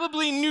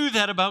probably knew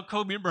that about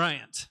Kobe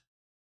Bryant.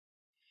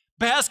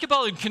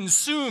 Basketball had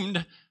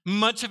consumed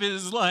much of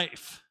his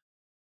life.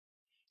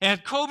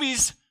 At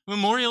Kobe's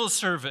memorial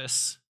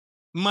service,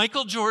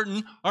 Michael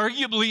Jordan,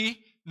 arguably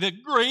the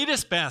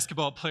greatest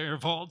basketball player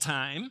of all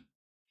time,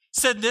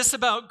 said this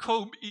about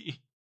Kobe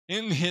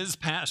in his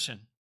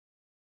passion.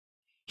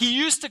 He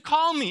used to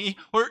call me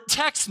or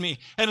text me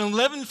at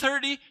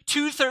 11:30,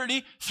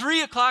 2:30,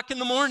 3 o'clock in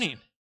the morning,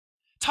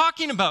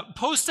 talking about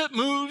post-up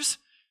moves,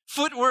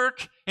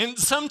 footwork, and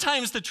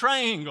sometimes the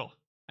triangle.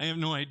 I have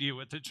no idea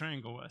what the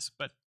triangle was,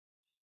 but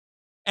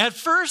at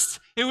first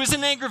it was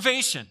an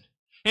aggravation,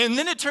 and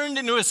then it turned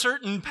into a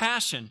certain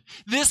passion.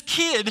 This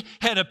kid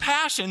had a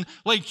passion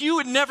like you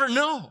would never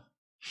know.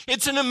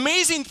 It's an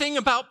amazing thing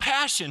about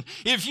passion.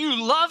 If you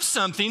love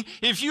something,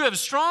 if you have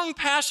strong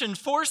passion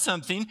for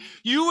something,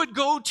 you would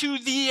go to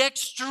the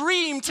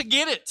extreme to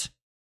get it.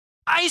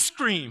 Ice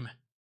cream,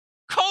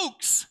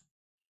 Cokes,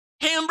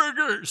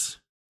 hamburgers,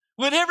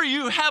 whatever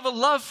you have a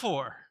love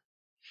for.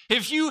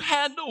 If you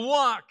had to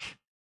walk,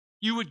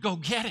 you would go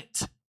get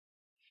it.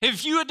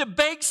 If you had to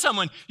beg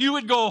someone, you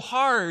would go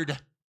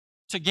hard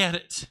to get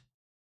it.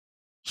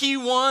 He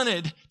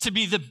wanted to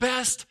be the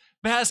best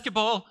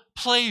basketball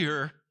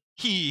player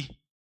he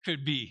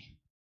could be.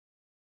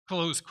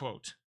 Close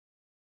quote.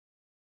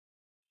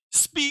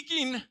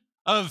 Speaking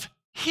of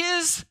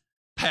his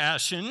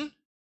passion,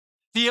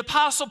 the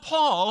Apostle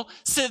Paul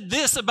said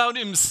this about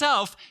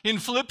himself in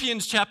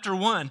Philippians chapter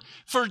 1.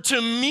 For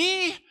to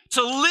me,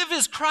 to live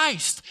is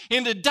Christ,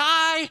 and to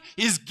die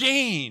is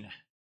gain.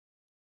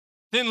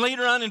 Then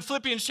later on in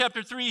Philippians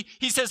chapter 3,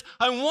 he says,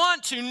 I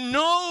want to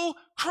know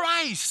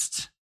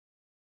Christ.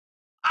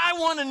 I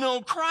want to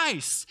know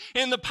Christ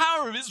and the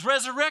power of his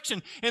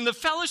resurrection and the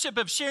fellowship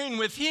of sharing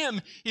with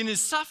him in his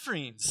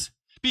sufferings,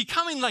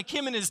 becoming like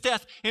him in his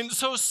death, and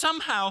so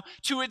somehow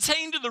to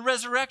attain to the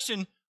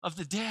resurrection of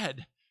the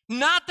dead.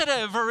 Not that I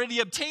have already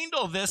obtained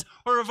all this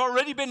or have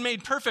already been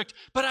made perfect,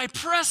 but I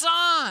press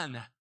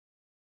on.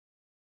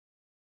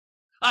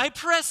 I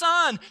press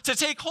on to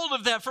take hold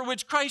of that for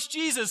which Christ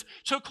Jesus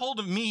took hold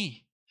of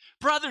me.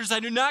 Brothers, I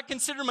do not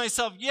consider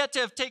myself yet to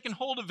have taken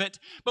hold of it,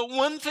 but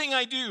one thing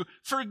I do,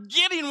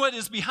 forgetting what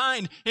is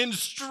behind and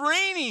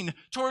straining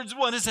towards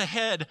what is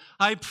ahead,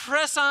 I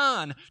press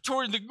on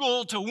toward the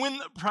goal to win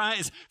the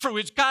prize for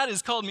which God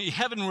has called me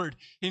heavenward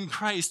in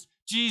Christ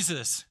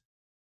Jesus.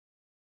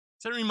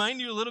 Does that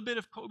remind you a little bit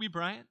of Kobe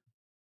Bryant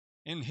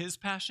and his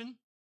passion?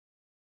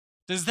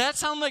 Does that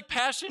sound like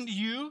passion to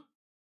you?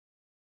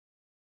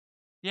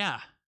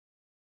 Yeah,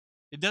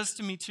 it does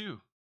to me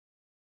too.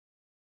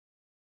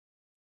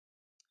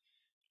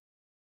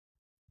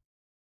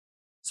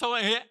 So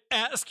I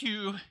ask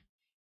you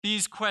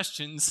these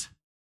questions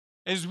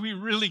as we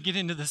really get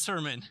into the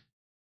sermon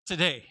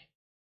today.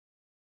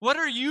 What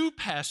are you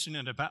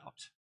passionate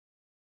about?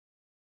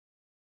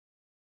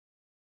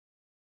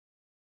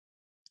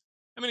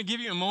 I'm going to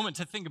give you a moment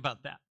to think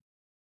about that.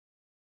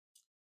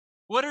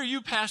 What are you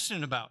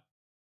passionate about?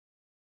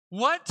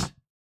 What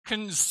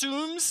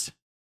consumes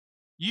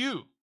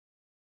you?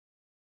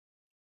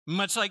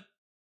 Much like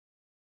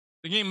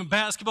the game of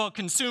basketball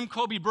consumed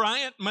Kobe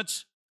Bryant,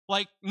 much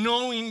like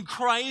knowing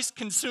Christ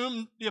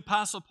consumed the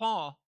Apostle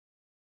Paul.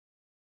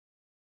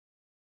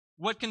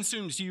 What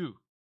consumes you?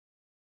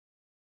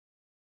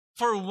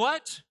 For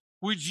what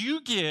would you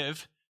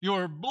give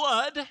your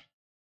blood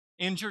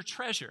and your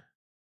treasure?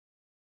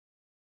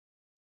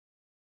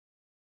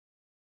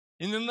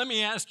 And then let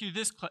me ask you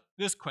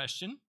this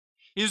question.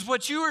 Is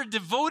what you are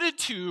devoted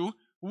to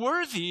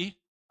worthy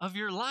of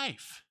your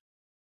life?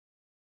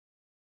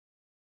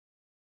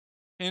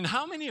 And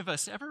how many of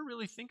us ever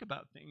really think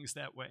about things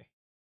that way?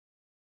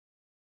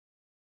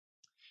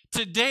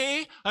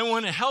 Today, I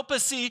want to help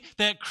us see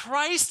that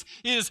Christ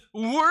is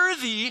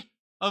worthy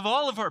of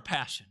all of our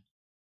passion.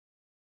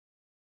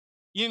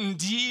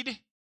 Indeed,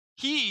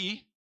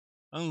 he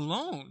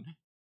alone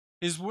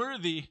is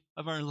worthy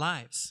of our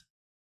lives.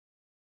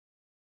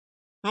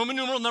 Roman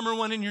numeral number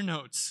 1 in your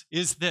notes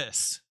is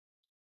this.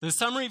 The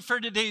summary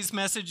for today's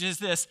message is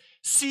this: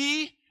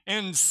 see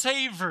and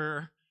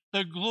savor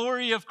the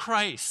glory of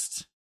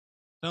Christ,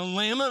 the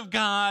Lamb of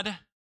God,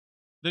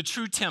 the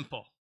true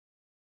temple.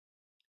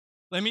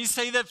 Let me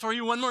say that for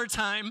you one more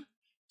time.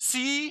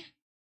 See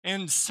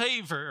and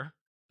savor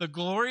the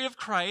glory of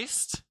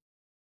Christ,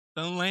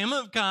 the Lamb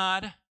of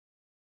God,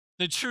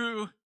 the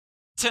true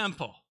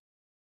temple.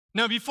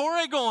 Now, before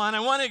I go on, I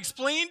want to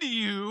explain to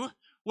you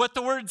what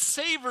the word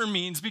savor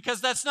means,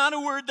 because that's not a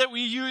word that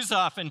we use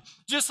often.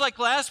 Just like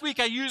last week,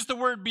 I used the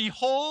word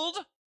behold,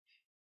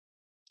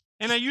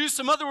 and I used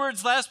some other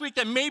words last week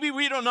that maybe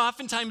we don't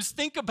oftentimes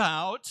think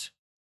about.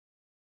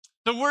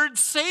 The word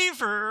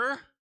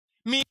savor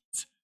means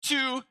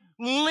to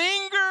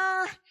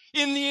linger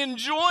in the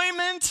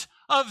enjoyment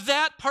of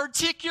that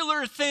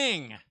particular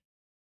thing.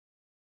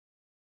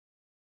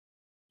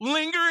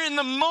 Linger in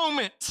the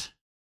moment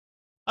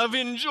of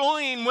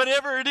enjoying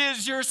whatever it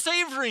is you're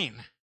savoring.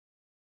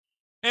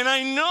 And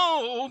I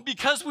know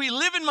because we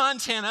live in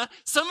Montana,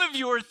 some of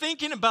you are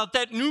thinking about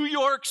that New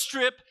York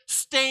strip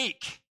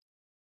steak,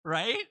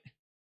 right?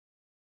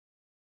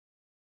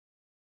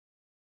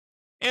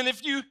 And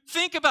if you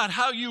think about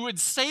how you would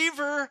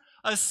savor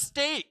a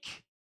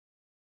steak,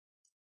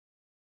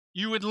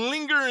 you would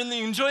linger and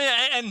enjoy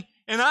it.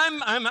 And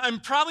I'm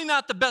probably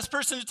not the best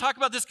person to talk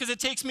about this because it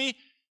takes me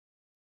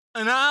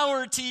an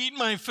hour to eat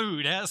my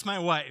food, ask my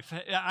wife.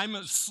 I'm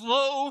a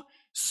slow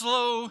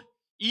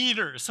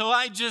eater, so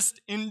I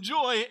just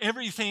enjoy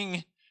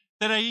everything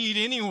that I eat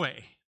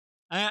anyway.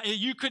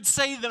 You could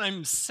say that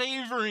I'm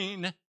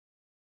savoring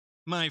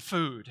my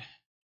food.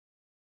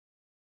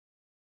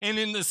 And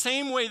in the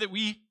same way that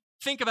we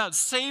think about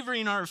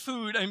savoring our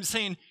food, I'm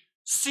saying,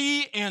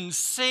 see and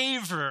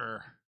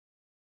savor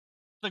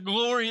the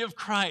glory of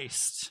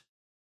Christ.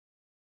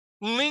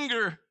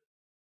 Linger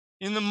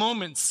in the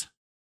moments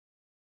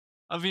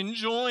of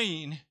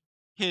enjoying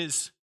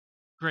his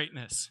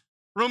greatness.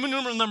 Roman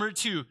numeral number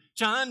 2,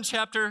 John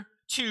chapter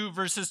 2,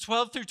 verses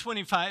 12 through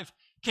 25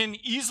 can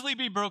easily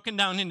be broken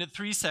down into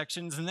 3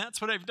 sections, and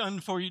that's what I've done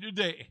for you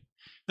today.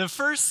 The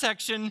first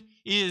section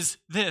is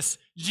this: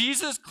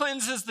 Jesus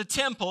cleanses the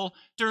temple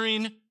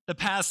during the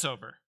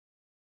Passover.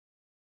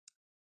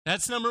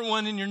 That's number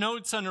 1 in your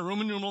notes under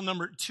Roman numeral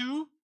number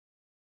 2.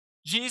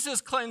 Jesus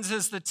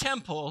cleanses the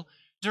temple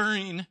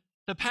during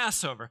the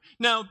Passover.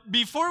 Now,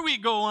 before we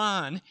go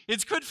on,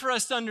 it's good for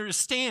us to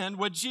understand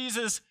what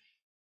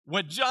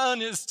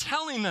John is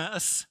telling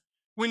us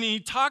when he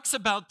talks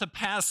about the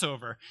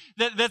Passover.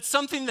 That's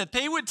something that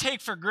they would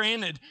take for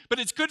granted, but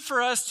it's good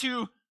for us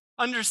to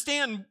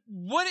understand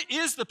what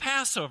is the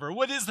Passover.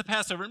 What is the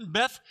Passover?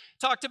 Beth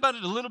talked about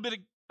it a little bit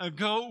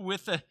ago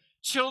with the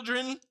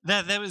children.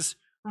 That was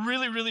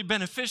really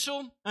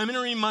beneficial. I'm going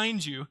to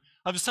remind you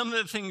of some of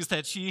the things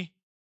that she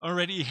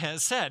already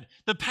has said.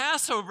 The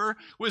Passover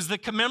was the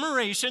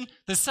commemoration,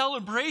 the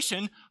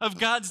celebration of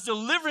God's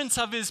deliverance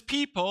of his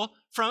people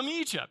from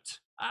Egypt.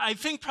 I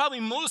think probably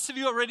most of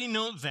you already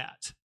know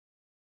that.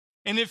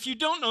 And if you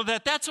don't know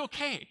that, that's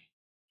okay.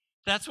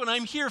 That's what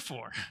I'm here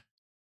for.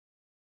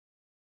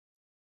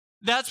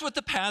 That's what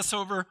the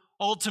Passover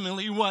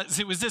ultimately was.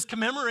 It was this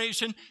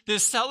commemoration,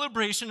 this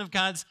celebration of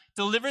God's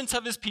deliverance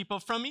of his people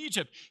from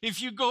Egypt.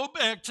 If you go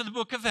back to the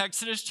book of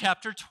Exodus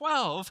chapter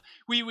 12,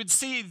 we would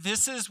see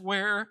this is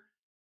where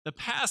the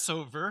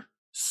Passover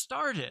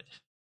started.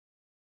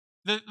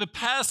 The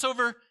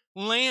Passover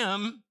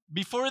lamb,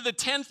 before the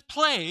 10th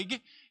plague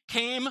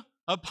came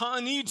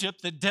upon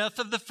Egypt, the death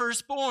of the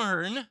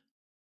firstborn,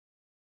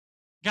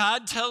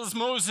 God tells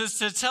Moses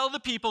to tell the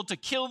people to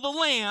kill the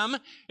lamb,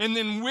 and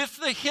then with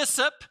the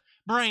hyssop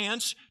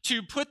branch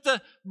to put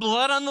the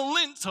blood on the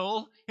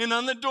lintel and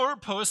on the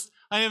doorpost.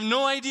 I have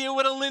no idea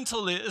what a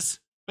lintel is,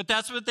 but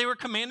that's what they were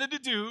commanded to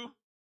do.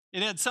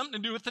 It had something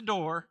to do with the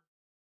door.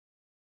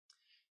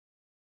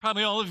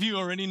 Probably all of you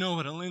already know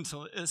what a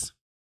lintel is.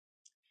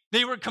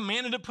 They were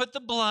commanded to put the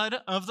blood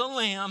of the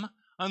lamb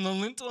on the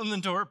lintel and the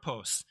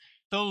doorpost.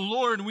 The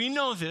Lord, we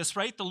know this,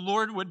 right? The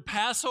Lord would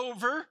pass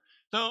over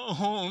the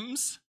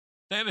homes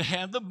that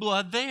had the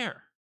blood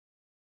there.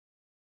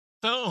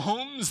 The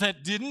homes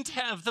that didn't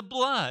have the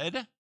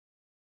blood,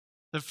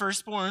 the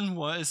firstborn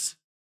was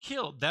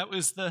killed. That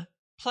was the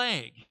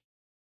plague.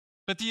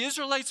 But the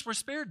Israelites were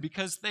spared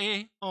because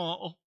they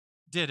all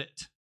did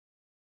it.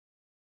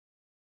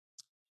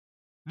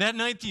 That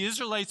night, the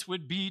Israelites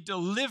would be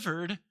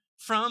delivered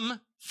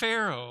from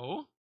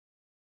Pharaoh.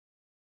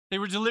 They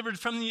were delivered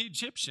from the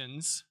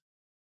Egyptians.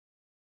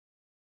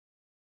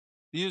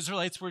 The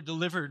Israelites were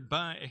delivered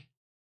by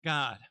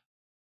God.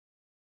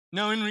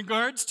 Now, in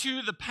regards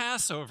to the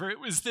Passover, it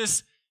was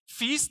this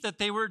feast that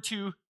they were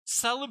to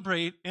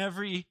celebrate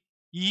every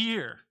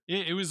year.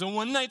 It was a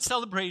one-night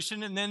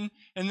celebration, and then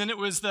it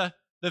was the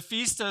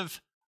Feast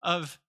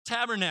of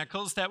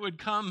Tabernacles that would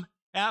come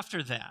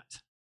after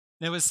that.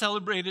 That was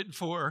celebrated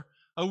for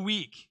a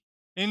week.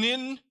 And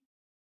in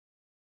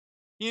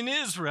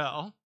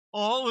Israel,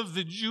 all of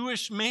the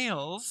Jewish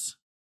males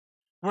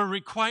were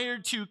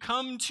required to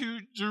come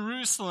to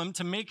Jerusalem,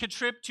 to make a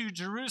trip to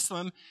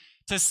Jerusalem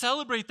to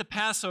celebrate the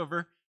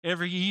Passover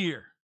every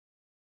year.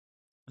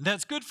 And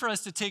that's good for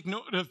us to take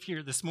note of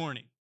here this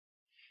morning.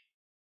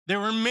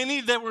 There were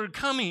many that were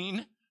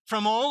coming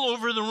from all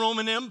over the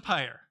Roman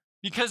Empire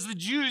because the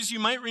Jews, you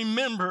might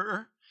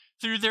remember,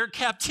 through their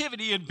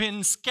captivity had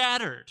been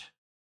scattered.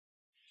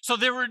 So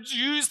there were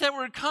Jews that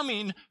were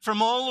coming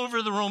from all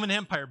over the Roman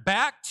Empire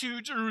back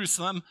to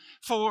Jerusalem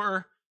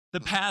for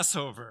the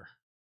Passover.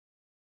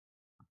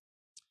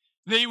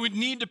 They would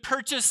need to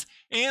purchase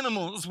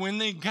animals when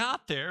they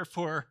got there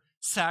for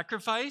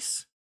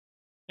sacrifice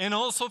and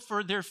also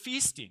for their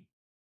feasting.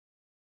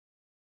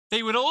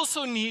 They would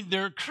also need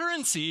their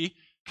currency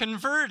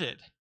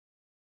converted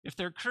if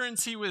their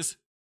currency was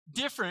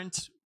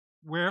different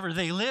wherever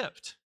they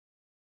lived.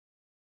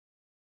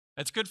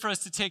 That's good for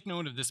us to take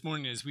note of this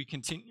morning as we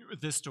continue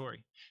with this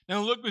story.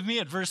 Now look with me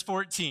at verse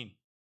 14.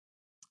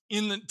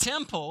 In the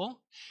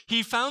temple,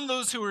 he found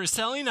those who were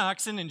selling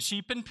oxen and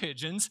sheep and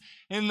pigeons,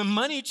 and the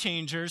money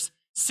changers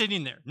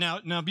sitting there.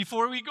 Now,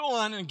 before we go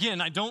on,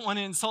 again, I don't want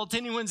to insult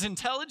anyone's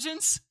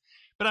intelligence,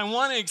 but I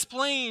want to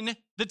explain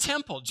the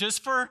temple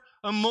just for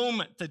a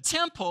moment. The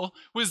temple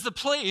was the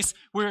place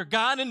where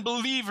God and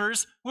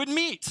believers would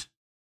meet.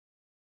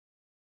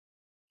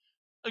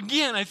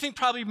 Again, I think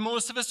probably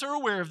most of us are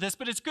aware of this,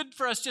 but it's good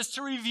for us just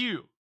to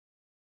review.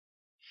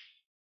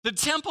 The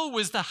temple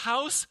was the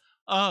house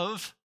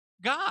of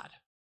God.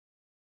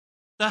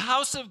 The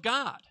house of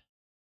God.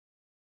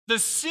 The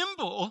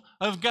symbol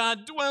of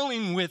God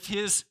dwelling with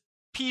his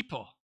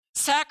people.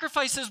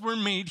 Sacrifices were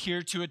made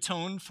here to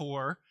atone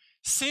for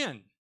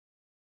sin.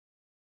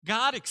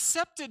 God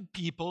accepted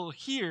people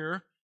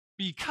here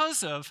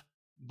because of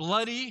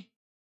bloody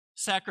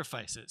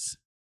sacrifices.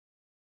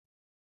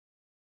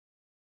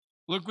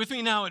 Look with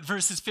me now at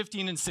verses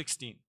 15 and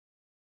 16.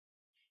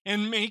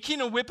 And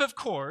making a whip of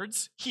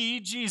cords, he,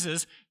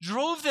 Jesus,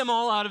 drove them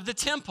all out of the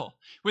temple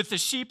with the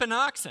sheep and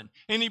oxen.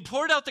 And he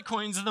poured out the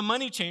coins of the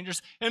money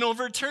changers and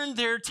overturned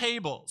their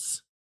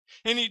tables.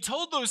 And he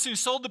told those who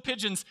sold the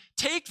pigeons,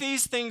 take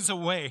these things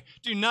away.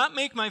 Do not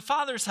make my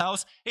Father's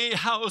house a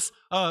house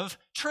of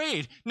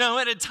trade. Now,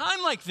 at a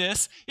time like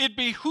this, it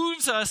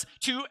behooves us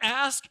to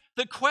ask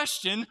the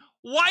question,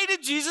 why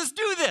did Jesus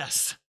do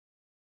this?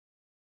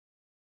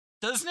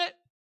 Doesn't it?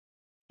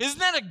 Isn't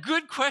that a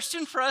good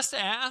question for us to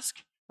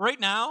ask right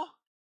now?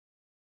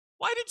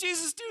 Why did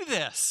Jesus do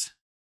this?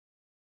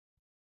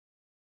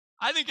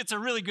 I think it's a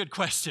really good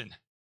question.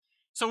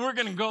 So we're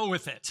going to go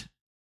with it.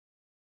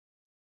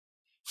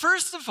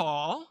 First of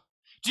all,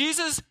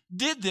 Jesus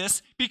did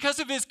this because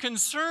of his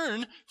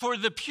concern for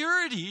the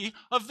purity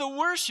of the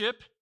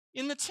worship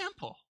in the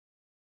temple.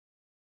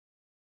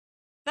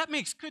 That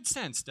makes good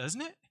sense,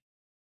 doesn't it?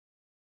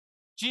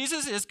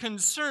 Jesus is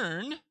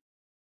concerned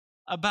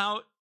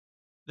about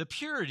the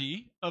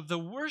purity of the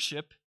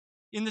worship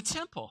in the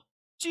temple.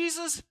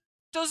 Jesus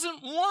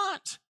doesn't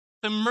want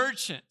the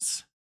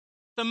merchants,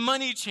 the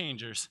money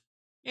changers,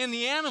 and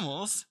the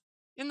animals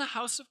in the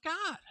house of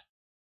God.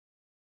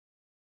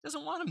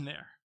 Doesn't want them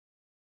there.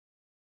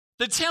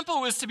 The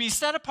temple was to be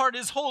set apart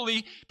as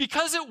holy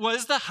because it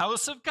was the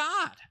house of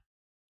God.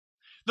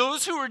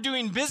 Those who were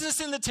doing business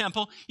in the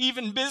temple,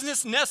 even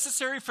business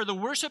necessary for the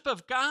worship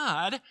of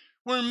God,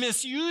 were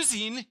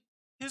misusing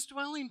his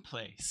dwelling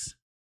place.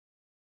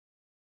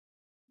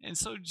 And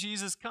so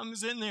Jesus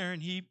comes in there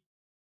and he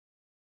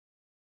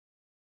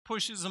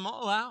pushes them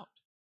all out.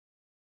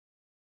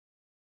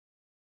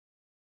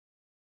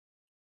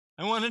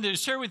 I wanted to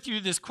share with you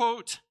this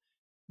quote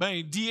by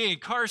D.A.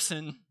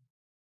 Carson,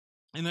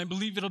 and I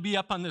believe it'll be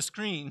up on the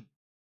screen.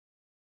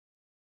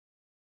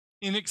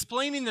 In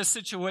explaining the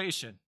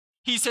situation,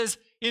 he says,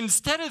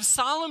 instead of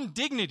solemn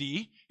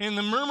dignity and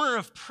the murmur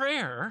of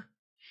prayer,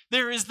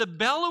 there is the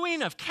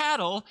bellowing of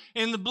cattle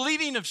and the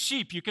bleating of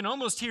sheep. You can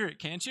almost hear it,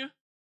 can't you?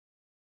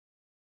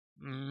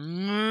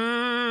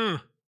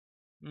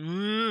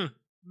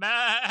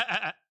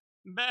 Bah,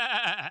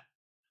 bah.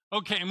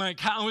 Okay, my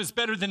cow is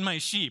better than my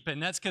sheep,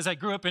 and that's because I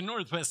grew up in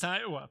Northwest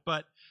Iowa,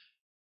 but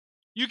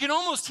you can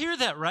almost hear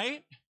that,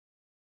 right?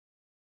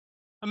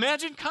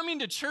 Imagine coming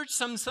to church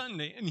some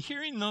Sunday and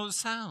hearing those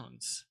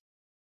sounds.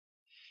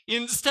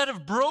 Instead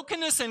of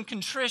brokenness and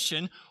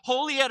contrition,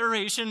 holy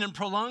adoration and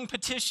prolonged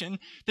petition,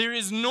 there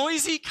is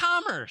noisy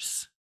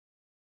commerce.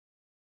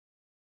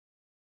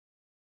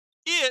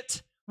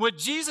 What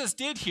Jesus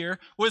did here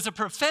was a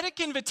prophetic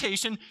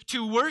invitation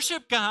to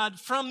worship God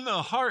from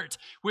the heart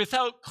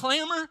without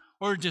clamor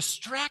or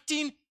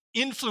distracting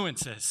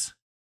influences.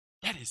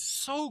 That is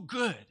so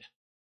good.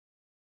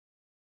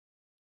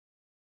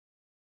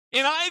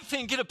 And I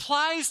think it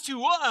applies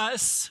to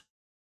us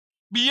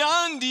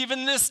beyond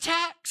even this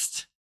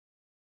text.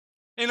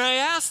 And I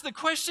ask the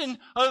question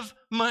of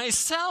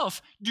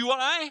myself, do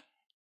I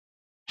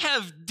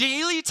have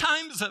daily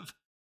times of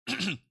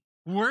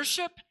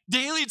worship,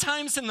 daily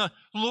times in the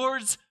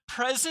Lord's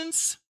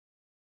presence,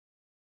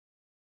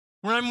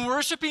 where I'm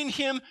worshiping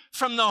him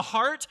from the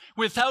heart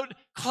without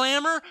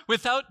clamor,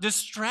 without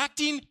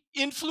distracting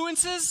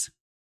influences?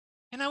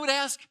 And I would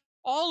ask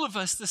all of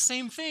us the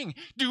same thing.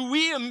 Do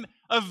we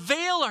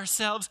avail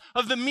ourselves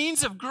of the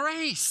means of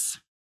grace,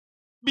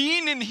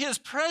 being in his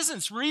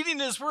presence, reading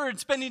his word,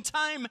 spending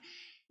time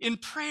in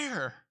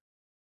prayer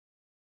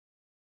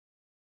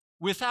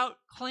without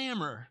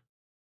clamor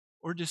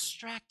or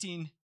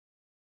distracting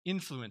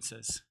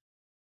influences?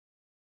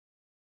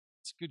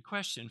 It's a good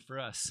question for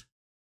us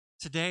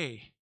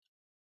today.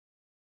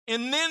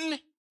 And then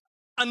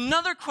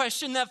another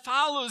question that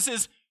follows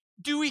is,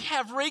 do we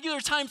have regular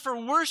time for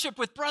worship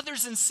with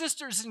brothers and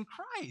sisters in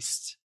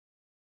Christ?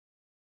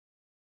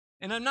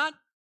 And I'm not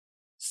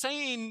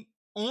saying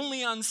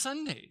only on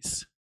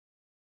Sundays.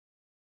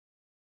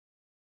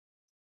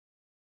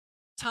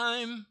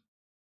 Time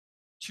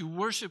to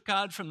worship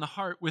God from the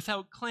heart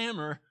without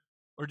clamor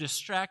or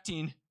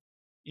distracting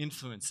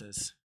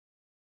influences.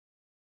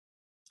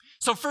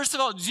 So first of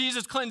all,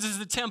 Jesus cleanses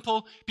the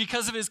temple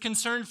because of his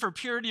concern for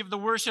purity of the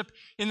worship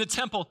in the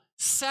temple.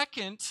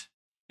 Second,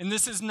 and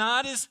this is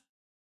not as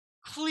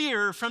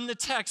clear from the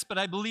text, but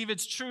I believe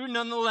it's true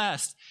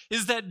nonetheless,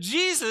 is that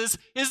Jesus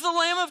is the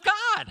Lamb of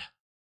God.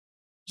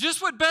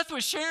 Just what Beth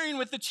was sharing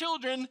with the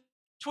children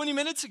 20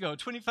 minutes ago,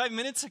 25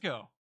 minutes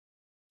ago.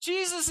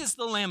 Jesus is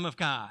the Lamb of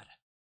God.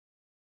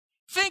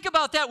 Think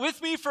about that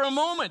with me for a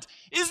moment.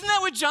 Isn't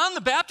that what John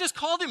the Baptist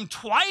called him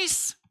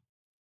twice?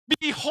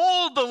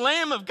 Behold the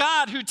Lamb of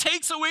God who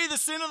takes away the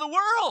sin of the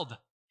world.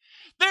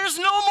 There's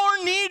no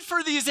more need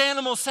for these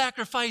animal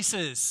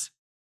sacrifices.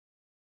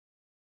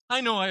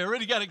 I know I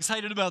already got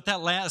excited about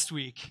that last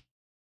week.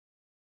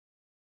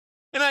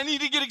 And I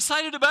need to get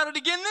excited about it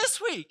again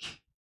this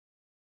week.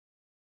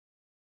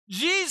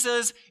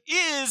 Jesus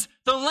is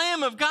the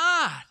Lamb of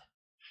God.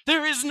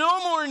 There is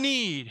no more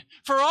need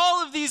for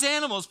all of these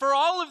animals, for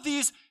all of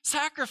these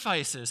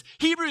sacrifices.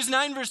 Hebrews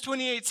 9 verse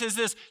 28 says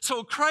this,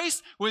 so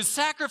Christ was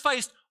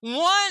sacrificed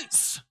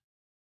once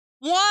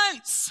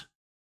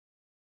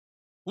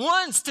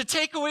to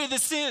take away the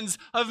sins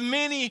of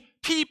many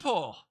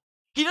people.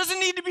 He doesn't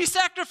need to be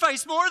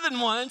sacrificed more than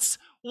once.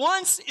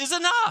 Once is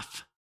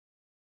enough.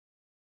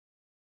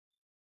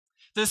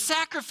 The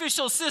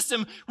sacrificial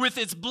system with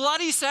its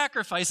bloody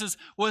sacrifices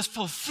was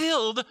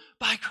fulfilled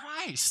by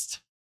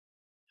Christ.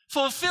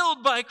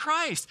 Fulfilled by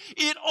Christ.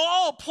 It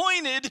all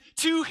pointed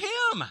to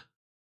him.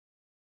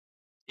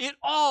 It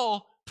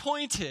all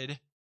pointed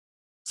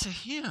to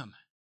him.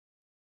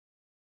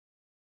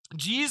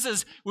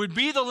 Jesus would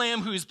be the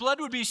Lamb whose blood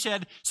would be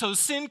shed so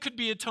sin could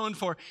be atoned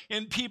for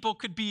and people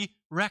could be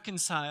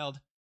reconciled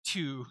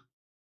to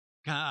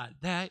God.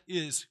 That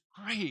is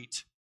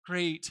great,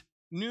 great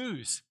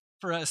news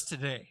for us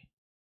today.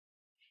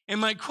 And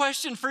my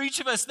question for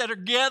each of us that are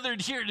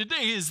gathered here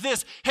today is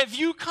this: have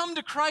you come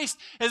to Christ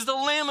as the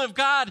Lamb of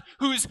God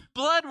whose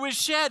blood was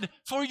shed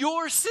for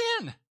your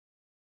sin?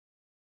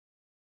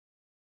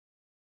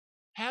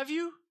 Have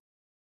you?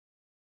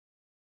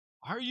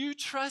 Are you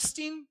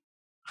trusting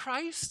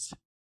Christ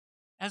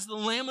as the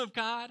Lamb of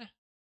God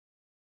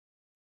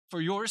for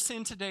your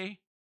sin today?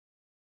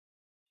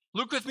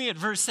 Look with me at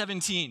verse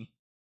 17.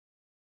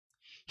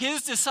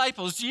 His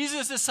disciples,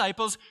 Jesus'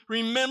 disciples,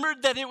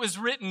 remembered that it was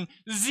written,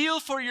 zeal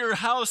for your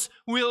house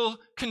will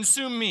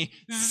consume me.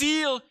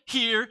 Zeal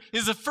here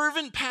is a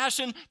fervent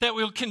passion that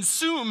will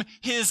consume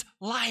his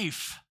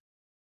life.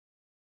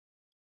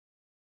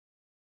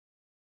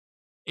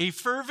 A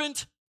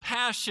fervent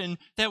passion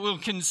that will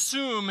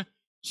consume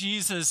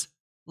Jesus'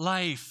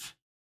 life.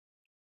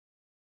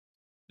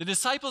 The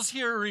disciples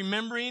here are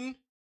remembering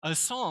a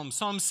psalm,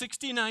 Psalm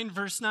 69,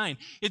 verse 9.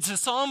 It's a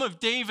psalm of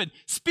David,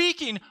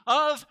 speaking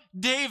of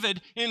David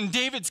and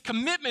David's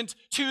commitment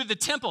to the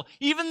temple.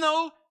 Even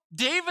though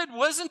David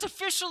wasn't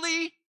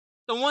officially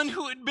the one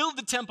who would build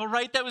the temple,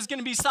 right? That was going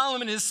to be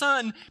Solomon, his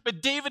son,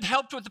 but David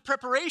helped with the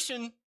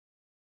preparation.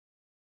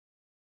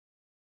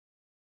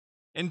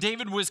 And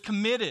David was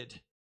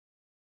committed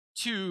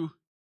to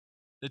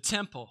the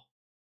temple.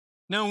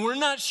 Now, we're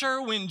not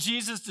sure when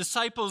Jesus'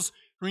 disciples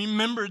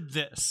remembered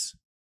this.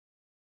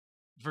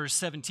 Verse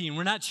 17.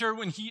 We're not sure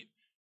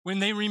when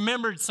they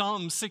remembered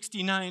Psalm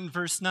 69,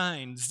 verse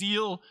 9.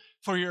 Zeal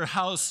for your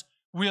house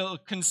will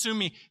consume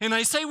me. And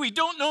I say we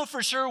don't know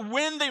for sure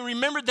when they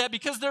remembered that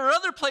because there are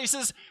other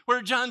places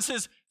where John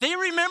says they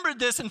remembered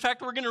this. In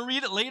fact, we're going to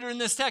read it later in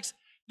this text.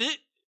 They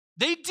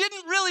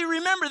didn't really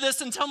remember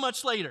this until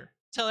much later,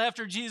 till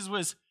after Jesus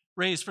was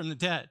raised from the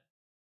dead.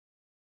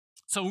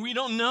 So we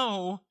don't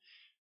know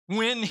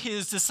when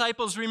his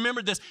disciples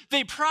remembered this.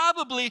 They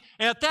probably,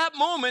 at that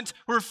moment,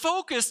 were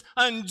focused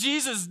on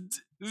Jesus'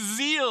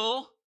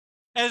 zeal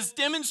as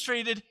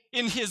demonstrated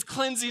in his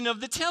cleansing of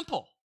the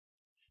temple.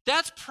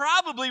 That's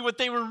probably what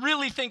they were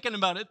really thinking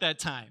about at that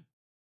time.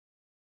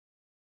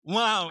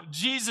 Wow,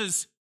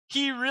 Jesus,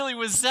 he really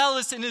was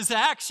zealous in his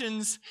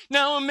actions.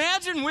 Now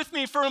imagine with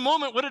me for a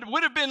moment what it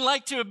would have been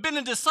like to have been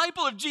a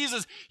disciple of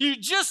Jesus. You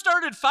just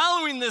started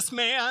following this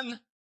man,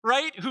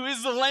 right, who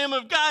is the Lamb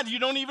of God. You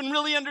don't even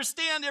really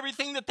understand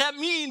everything that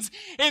means.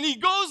 And he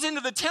goes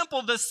into the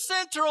temple, the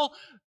central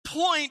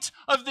point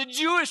of the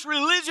Jewish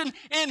religion,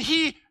 and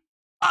he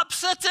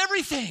upsets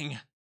everything.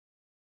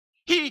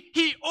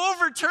 He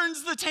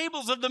overturns the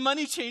tables of the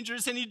money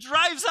changers, and he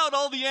drives out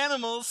all the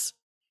animals.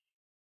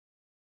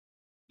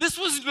 This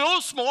was no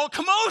small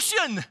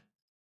commotion.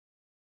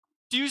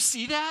 Do you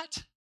see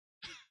that?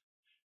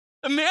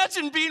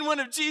 Imagine being one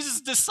of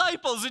Jesus'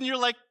 disciples, and you're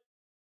like,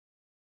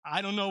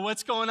 I don't know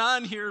what's going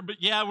on here, but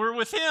yeah, we're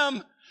with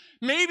him.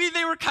 Maybe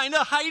they were kind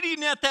of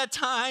hiding at that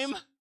time.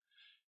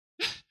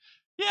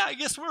 Yeah, I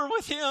guess we're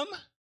with him.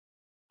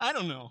 I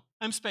don't know.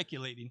 I'm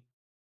speculating.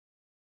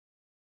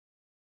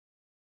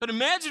 But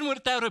imagine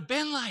what that would have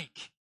been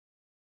like.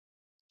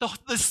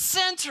 The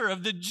center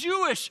of the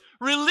Jewish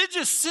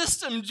religious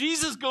system,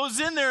 Jesus goes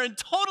in there and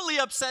totally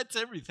upsets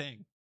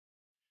everything.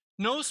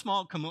 No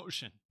small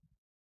commotion.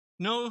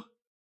 No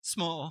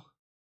small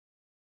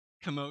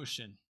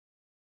commotion.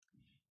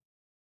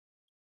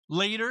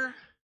 Later,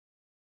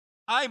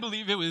 I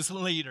believe it was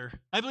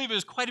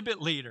quite a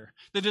bit later,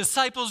 the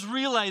disciples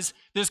realized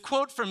this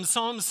quote from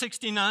Psalm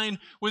 69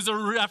 was a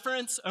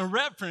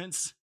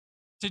reference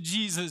to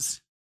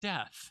Jesus'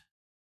 death.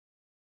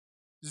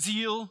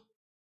 zeal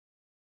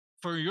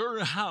for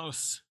your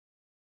house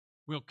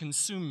will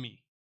consume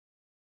me.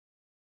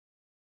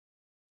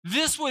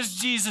 This was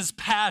Jesus'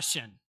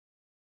 passion.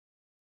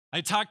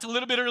 I talked a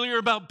little bit earlier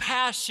about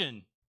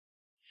passion.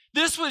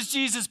 This was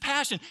Jesus'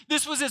 passion.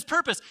 This was his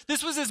purpose.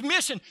 This was his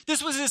mission.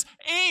 This was his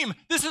aim.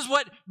 This is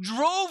what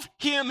drove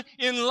him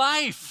in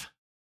life.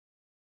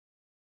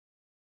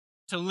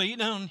 To lay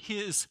down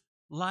his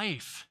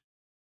life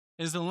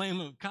as the Lamb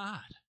of God.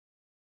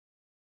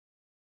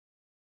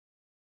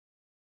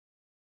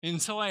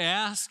 And so I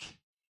ask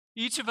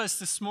each of us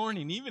this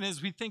morning, even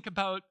as we think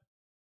about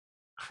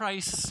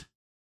Christ's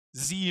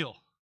zeal,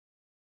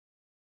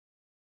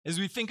 as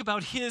we think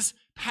about his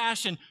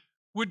passion,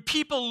 would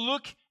people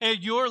look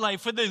at your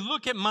life, would they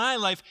look at my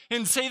life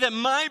and say that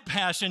my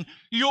passion,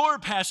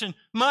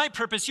 my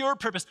purpose,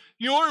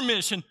 your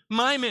mission,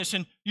 my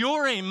mission,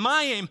 your aim,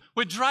 my aim,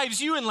 what drives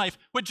you in life,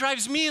 what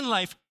drives me in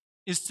life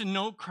is to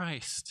know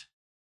Christ?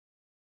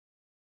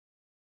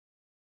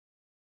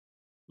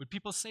 Would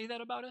people say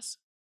that about us?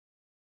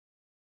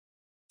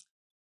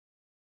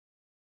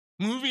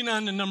 Moving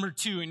on to number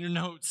 2 in your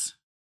notes.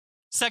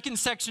 Second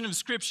section of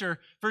Scripture,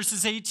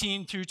 verses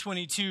 18 through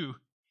 22.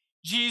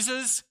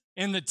 Jesus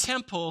in the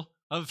temple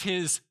of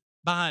his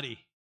body.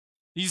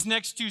 These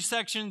next 2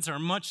 sections are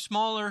much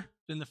smaller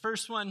than the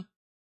first one.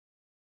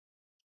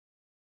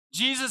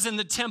 Jesus in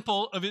the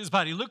temple of his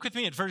body. Look with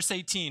me at verse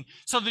 18.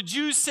 So the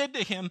Jews said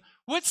to him,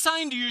 "What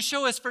sign do you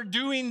show us for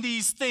doing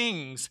these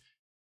things?"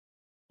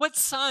 What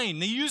sign?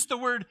 They used the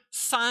word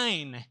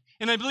sign.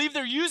 And I believe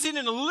they're using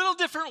it in a little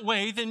different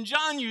way than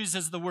John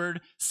uses the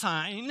word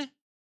sign.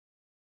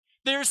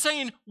 They're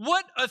saying,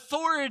 what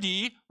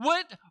authority,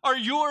 what are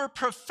your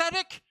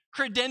prophetic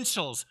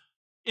credentials?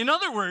 In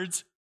other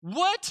words,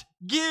 what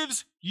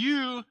gives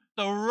you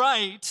the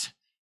right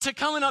to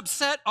come and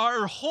upset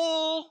our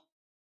whole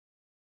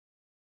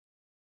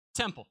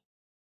temple?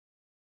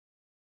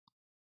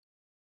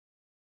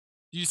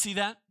 Do you see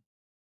that?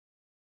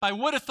 By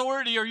what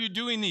authority are you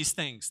doing these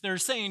things? They're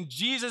saying,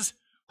 Jesus,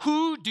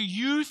 who do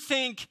you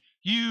think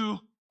you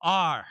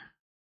are?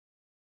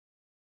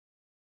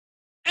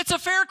 It's a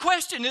fair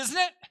question, isn't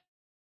it?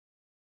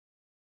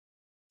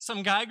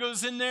 Some guy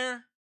goes in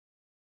there,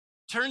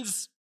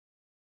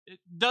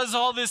 does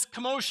all this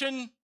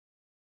commotion.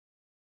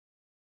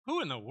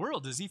 Who in the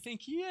world does he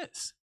think he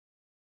is?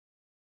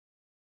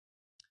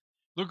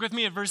 Look with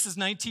me at verses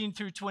 19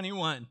 through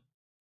 21.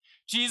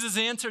 Jesus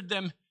answered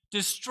them,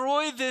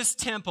 "Destroy this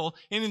temple,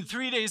 and in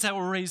 3 days I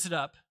will raise it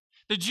up."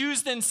 The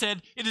Jews then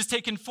said, "It has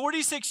taken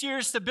 46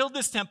 years to build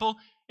this temple,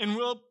 and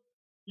will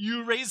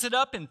you raise it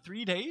up in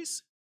 3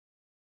 days?"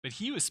 But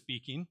he was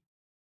speaking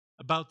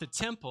about the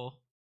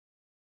temple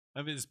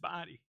of his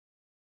body.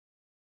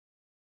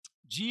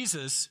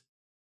 Jesus,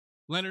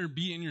 let her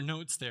be in your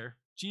notes there,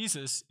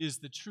 Jesus is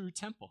the true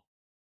temple.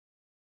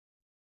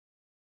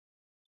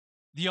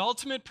 The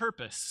ultimate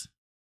purpose,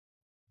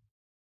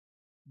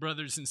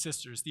 brothers and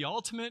sisters, the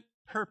ultimate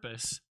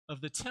purpose of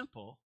the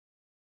temple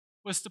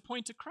was to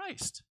point to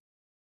Christ.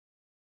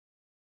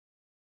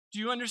 Do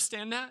you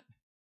understand that?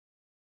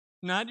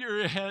 Nod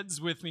your heads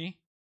with me.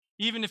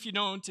 Even if you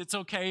don't, it's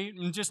okay.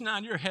 And just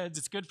nod your heads.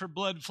 It's good for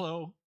blood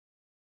flow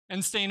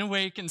and staying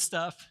awake and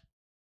stuff.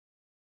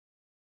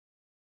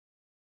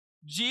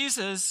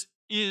 Jesus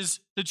is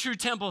the true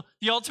temple.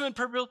 The ultimate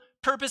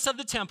purpose of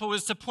the temple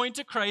was to point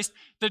to Christ,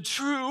 the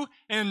true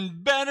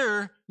and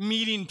better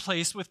meeting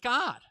place with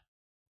God.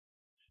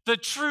 The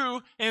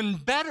true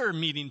and better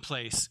meeting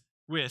place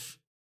with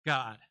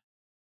God.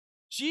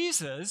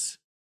 Jesus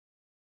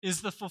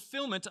is the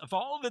fulfillment of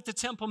all that the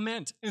temple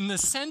meant in the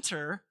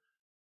center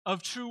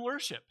of true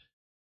worship.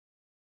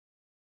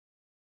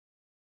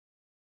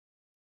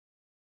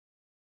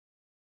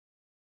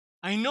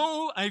 I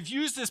know I've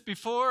used this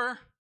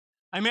before.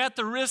 I'm at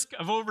the risk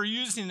of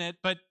overusing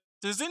it, but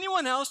does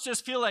anyone else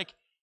just feel like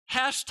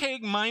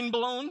hashtag mind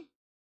blown?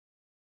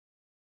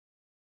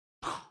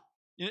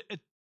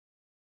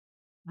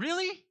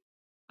 Really?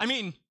 I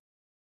mean,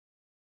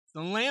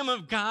 the Lamb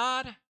of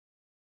God,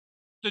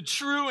 the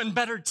true and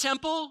better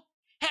temple.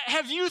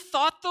 Have you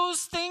thought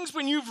those things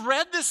when you've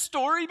read this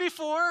story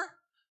before?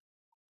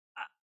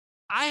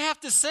 I have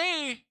to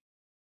say,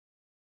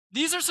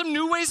 these are some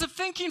new ways of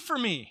thinking for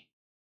me.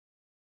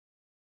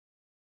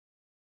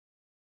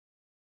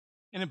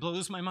 And it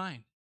blows my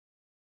mind.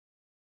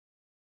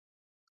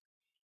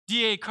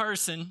 D.A.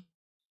 Carson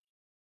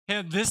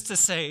had this to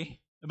say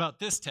about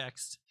this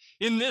text.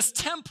 In this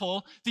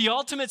temple, the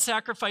ultimate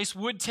sacrifice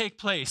would take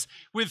place.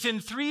 Within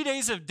 3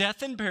 days of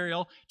death and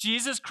burial,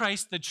 Jesus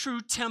Christ, the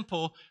true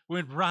temple,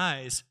 would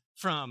rise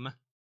from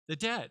the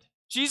dead.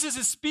 Jesus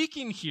is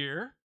speaking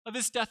here of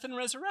his death and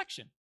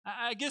resurrection.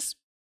 I guess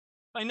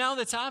by now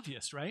that's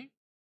obvious, right?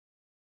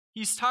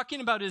 He's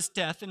talking about his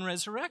death and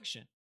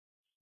resurrection.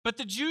 But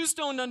the Jews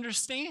don't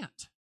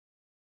understand.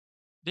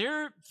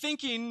 They're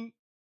thinking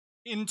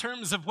in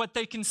terms of what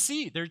they can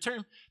see.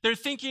 They're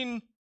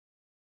thinking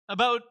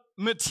about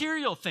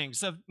material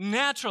things, of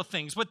natural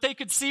things, what they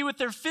could see with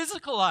their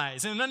physical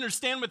eyes and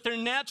understand with their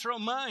natural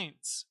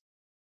minds.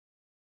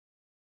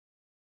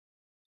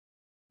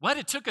 What?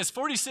 It took us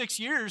 46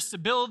 years to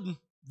build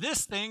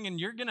this thing, and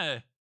you're going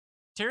to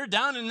tear it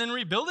down and then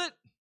rebuild it?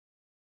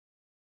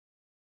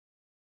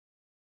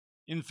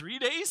 In 3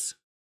 days?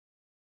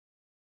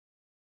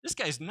 This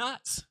guy's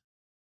nuts.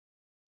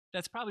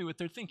 That's probably what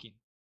they're thinking.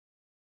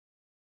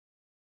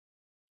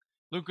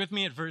 Look with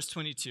me at verse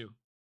 22.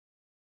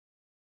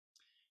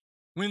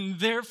 When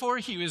therefore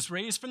he was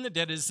raised from the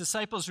dead, his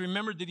disciples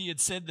remembered that he had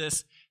said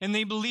this, and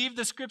they believed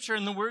the scripture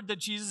and the word that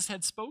Jesus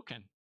had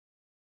spoken.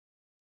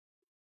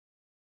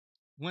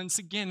 Once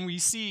again, we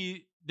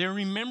see they're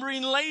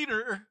remembering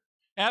later,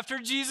 after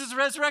Jesus'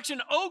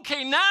 resurrection,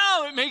 okay,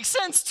 now it makes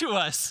sense to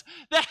us.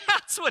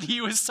 That's what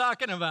he was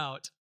talking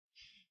about.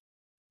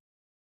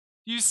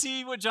 Do you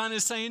see what John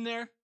is saying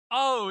there?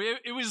 Oh,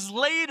 it was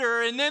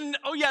later, and then,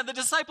 oh yeah, the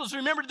disciples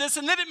remembered this,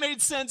 and then it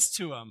made sense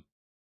to them.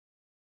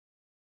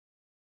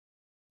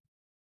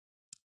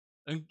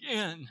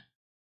 Again,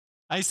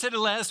 I said it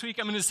last week,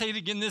 I'm going to say it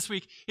again this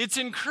week. It's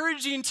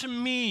encouraging to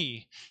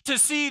me to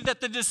see that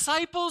the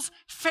disciples'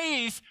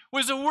 faith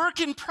was a work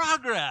in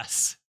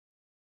progress.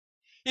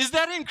 Is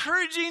that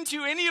encouraging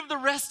to any of the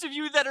rest of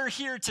you that are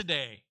here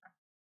today?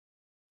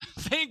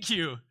 Thank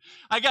you.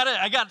 I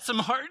got some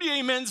hearty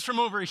amens from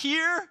over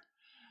here.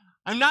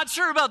 I'm not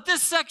sure about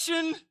this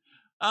section.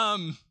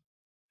 Our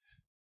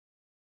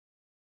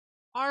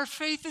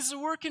faith is a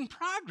work in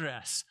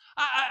progress.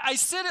 I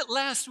said it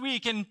last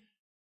week, and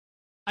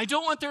I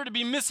don't want there to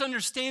be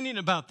misunderstanding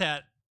about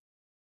that.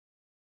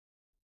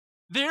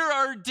 There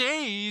are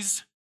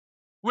days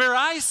where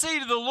I say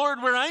to the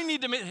Lord, where I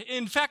need to,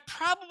 in fact,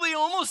 probably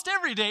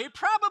every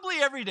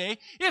day,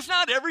 if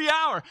not every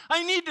hour,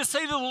 I need to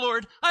say to the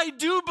Lord, I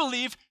do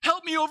believe,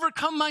 help me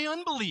overcome my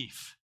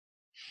unbelief.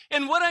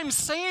 And what I'm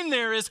saying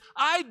there is,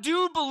 I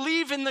do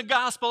believe in the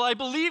gospel. I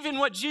believe in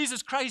what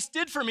Jesus Christ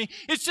did for me.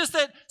 It's just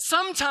that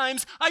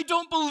sometimes I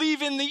don't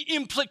believe in the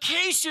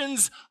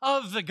implications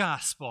of the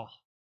gospel.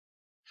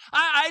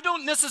 I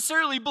don't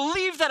necessarily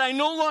believe that I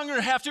no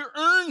longer have to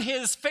earn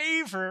his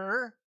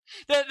favor,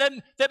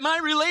 that my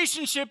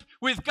relationship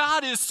with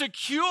God is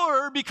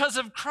secure because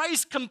of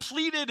Christ's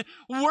completed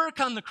work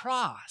on the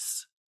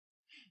cross.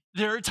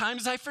 There are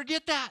times I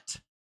forget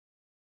that.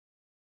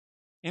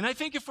 And I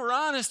think if we're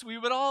honest, we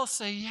would all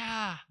say,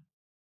 yeah,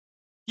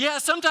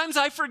 sometimes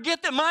I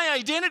forget that my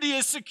identity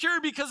is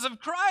secure because of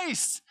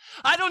Christ.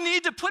 I don't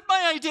need to put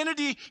my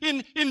identity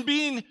in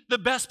being the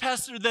best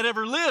pastor that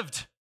ever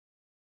lived,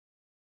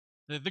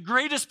 the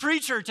greatest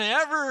preacher to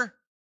ever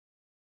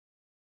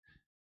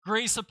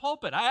grace a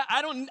pulpit.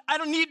 I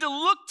don't need to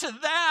look to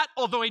that,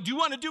 although I do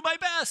want to do my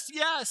best,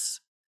 yes.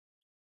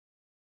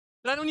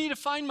 But I don't need to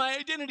find my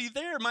identity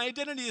there. My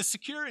identity is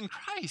secure in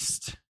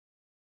Christ,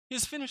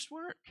 his finished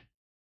work.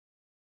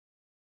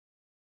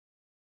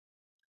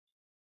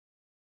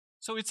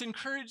 So it's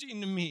encouraging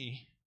to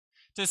me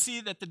to see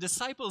that the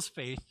disciples'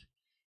 faith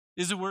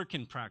is a work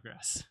in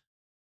progress.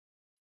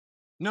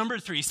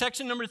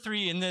 Section number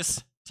 3 in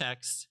this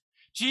text,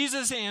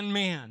 Jesus and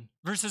man,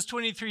 verses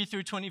 23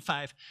 through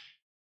 25.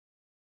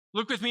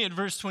 Look with me at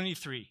verse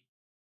 23.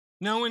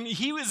 Now, when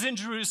he was in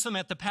Jerusalem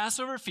at the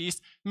Passover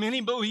feast,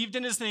 many believed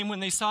in his name when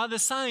they saw the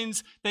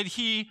signs that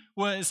he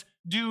was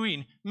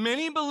doing.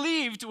 Many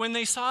believed when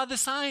they saw the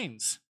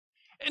signs.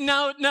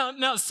 Now,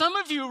 some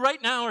of you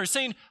right now are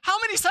saying, how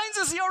many signs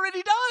has he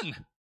already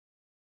done?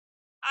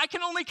 I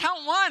can only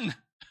count one.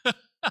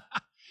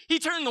 He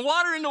turned the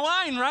water into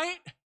wine, right?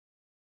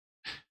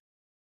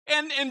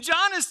 And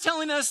John is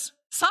telling us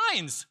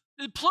signs,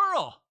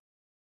 plural.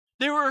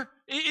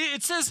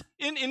 It says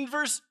in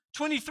verse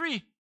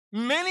 23,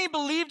 many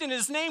believed in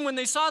his name when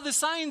they saw the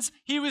signs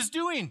he was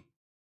doing.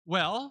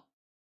 Well,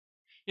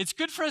 it's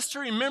good for us to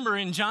remember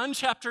in John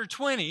chapter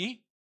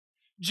 20,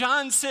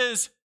 John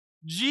says,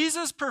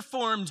 Jesus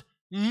performed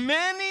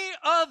many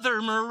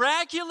other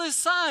miraculous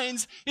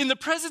signs in the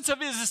presence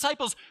of his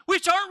disciples,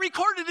 which aren't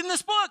recorded in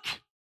this book.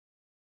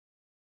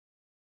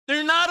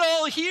 They're not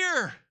all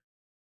here.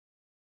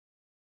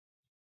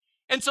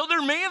 And so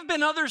there may have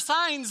been other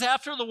signs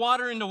after the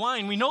water into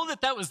wine. We know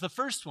that was the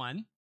first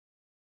one.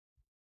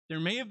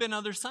 There may have been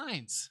other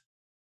signs.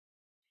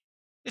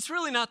 It's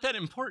really not that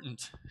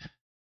important.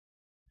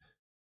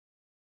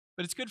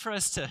 But it's good for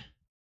us to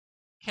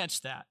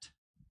catch that.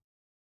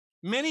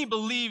 Many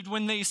believed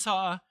when they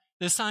saw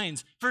the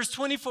signs. Verse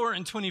 24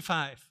 and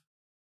 25.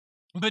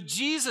 But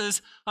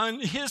Jesus, on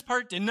his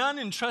part, did not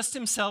entrust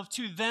himself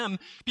to them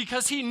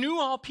because he knew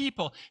all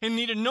people and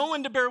needed no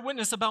one to bear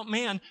witness about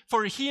man,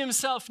 for he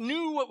himself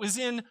knew what was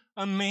in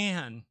a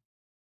man,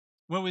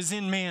 what was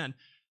in man.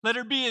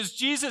 Letter B is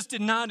Jesus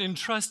did not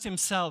entrust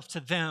himself to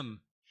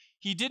them.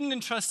 He didn't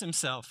entrust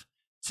himself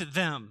to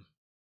them.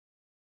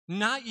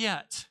 Not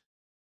yet.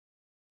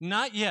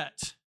 Not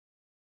yet.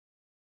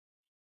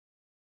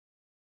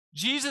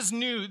 Jesus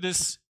knew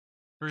this.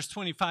 Verse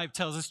 25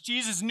 tells us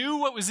Jesus knew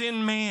what was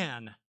in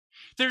man.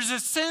 There's a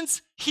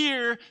sense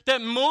here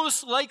that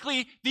most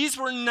likely these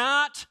were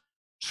not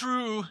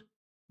true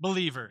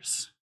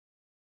believers.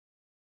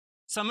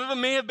 Some of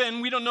them may have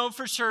been, we don't know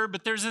for sure,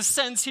 but there's a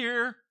sense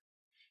here,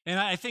 and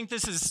I think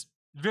this is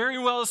very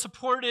well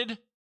supported,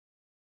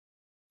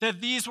 that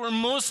these were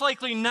most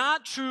likely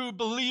not true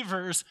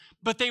believers,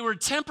 but they were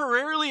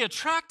temporarily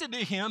attracted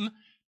to him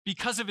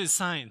because of his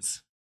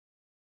signs.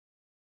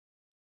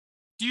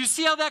 Do you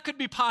see how that could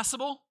be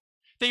possible?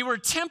 They were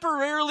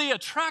temporarily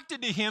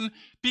attracted to him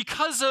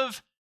because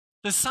of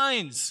the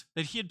signs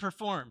that he had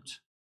performed.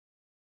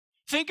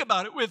 Think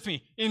about it with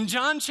me. In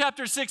John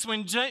chapter 6,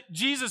 when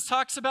Jesus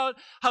talks about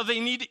how they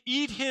need to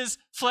eat his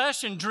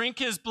flesh and drink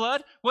his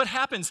blood, what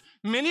happens?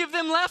 Many of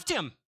them left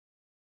him.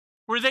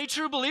 Were they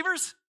true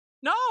believers?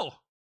 No.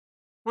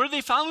 Were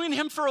they following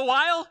him for a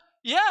while?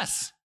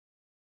 Yes.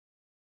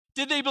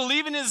 Did they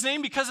believe in his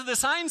name because of the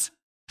signs?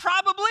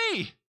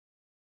 Probably.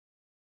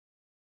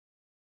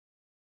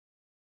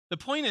 The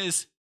point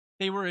is,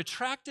 they were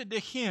attracted to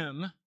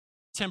him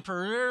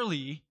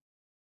temporarily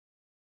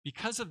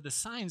because of the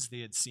signs they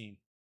had seen.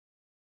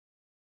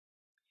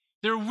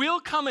 There will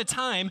come a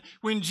time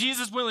when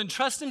Jesus will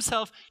entrust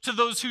himself to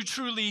those who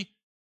truly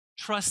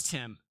trust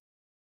him,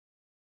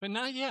 but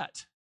not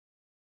yet.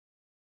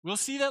 We'll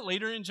see that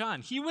later in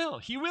John. He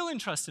will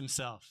entrust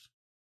himself,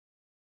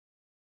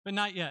 but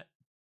not yet.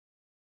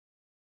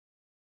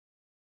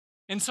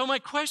 And so my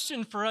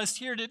question for us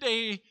here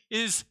today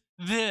is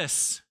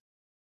this: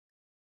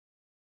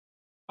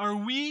 are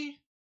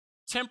we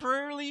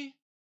temporarily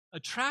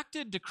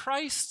attracted to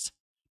Christ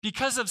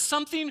because of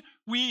something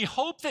we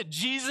hope that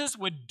Jesus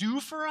would do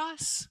for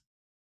us?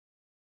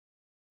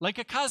 Like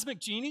a cosmic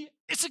genie?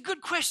 It's a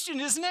good question,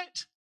 isn't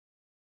it?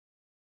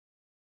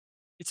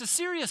 It's a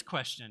serious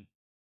question.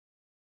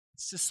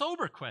 It's a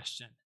sober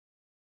question.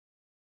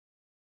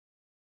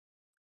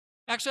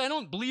 Actually, I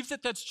don't believe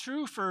that that's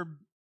true for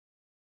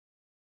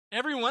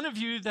every one of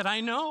you that I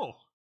know.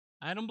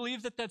 I don't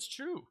believe that that's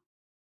true.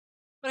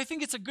 But I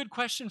think it's a good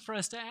question for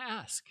us to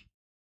ask.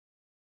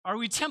 Are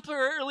we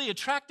temporarily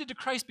attracted to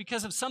Christ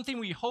because of something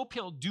we hope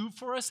he'll do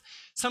for us?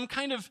 Some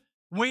kind of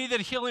way that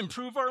he'll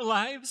improve our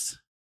lives?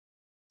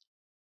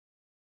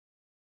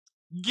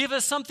 Give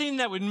us something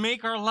that would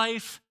make our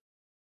life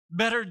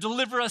better,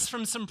 deliver us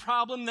from some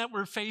problem that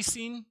we're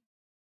facing?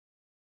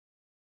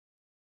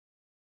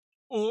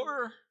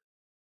 Or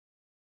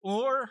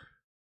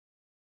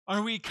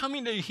are we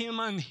coming to him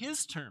on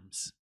his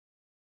terms?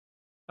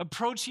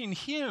 Approaching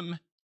him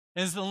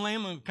as the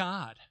Lamb of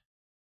God.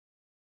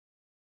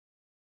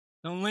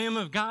 The Lamb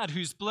of God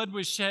whose blood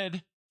was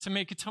shed to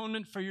make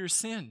atonement for your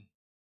sin.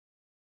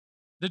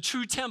 The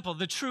true temple,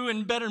 the true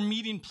and better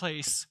meeting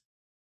place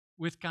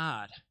with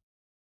God.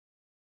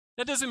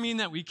 That doesn't mean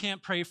that we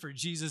can't pray for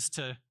Jesus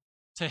to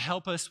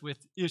help us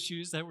with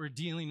issues that we're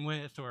dealing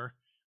with or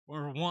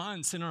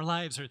wants in our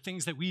lives or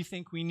things that we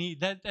think we need.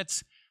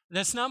 That's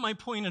not my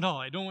point at all.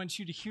 I don't want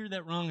you to hear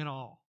that wrong at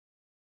all.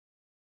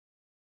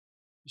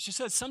 It's just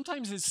that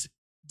sometimes it's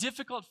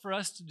difficult for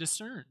us to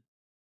discern.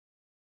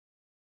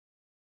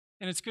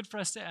 And it's good for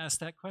us to ask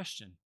that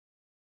question.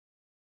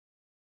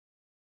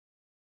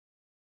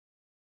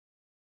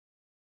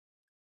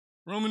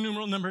 Roman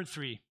numeral number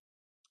 3.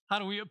 How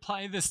do we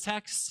apply this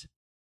text?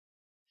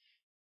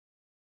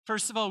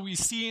 First of all, we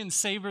see and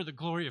savor the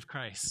glory of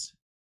Christ.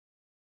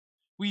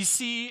 We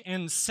see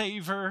and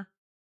savor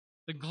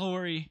the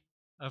glory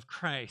of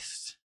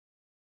Christ.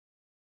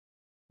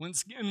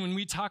 Once again, when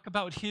we talk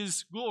about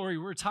his glory,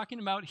 we're talking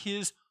about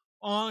his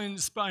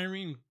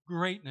awe-inspiring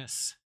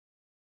greatness.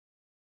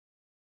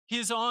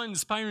 His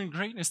awe-inspiring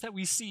greatness that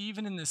we see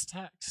even in this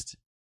text.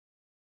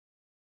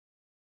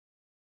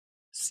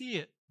 See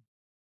it.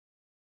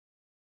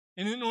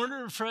 And in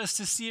order for us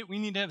to see it, we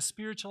need to have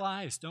spiritual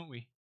eyes, don't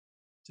we?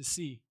 To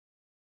see.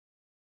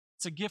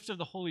 It's a gift of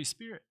the Holy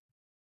Spirit.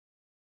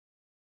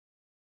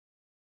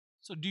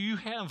 So do you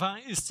have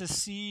eyes to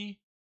see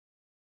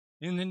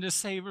and then to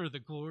savor the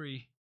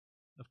glory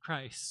of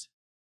Christ?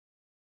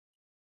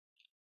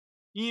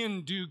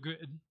 Ian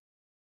Duguid,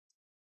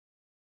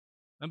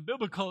 a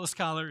biblical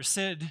scholar,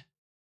 said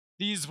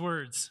these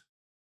words: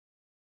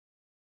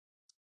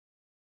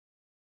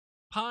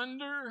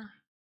 ponder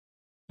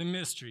the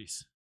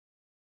mysteries.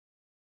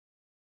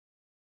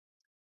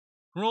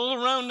 Roll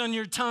around on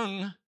your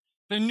tongue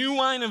the new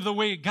wine of the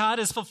way God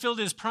has fulfilled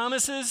his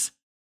promises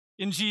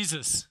in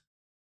Jesus.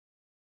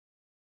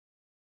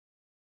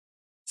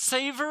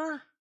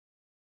 Savor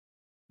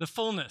the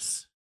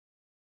fullness,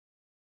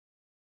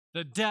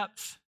 the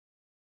depth,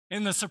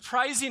 and the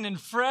surprising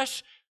and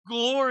fresh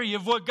glory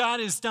of what God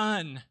has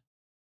done.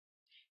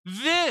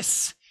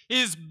 This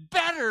is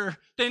better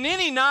than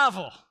any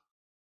novel,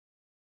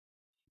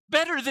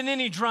 better than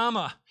any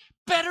drama,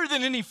 better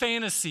than any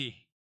fantasy.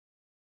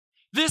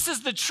 This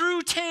is the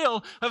true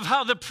tale of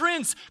how the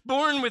prince,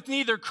 born with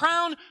neither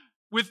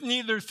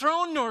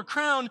throne nor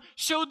crown,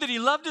 showed that he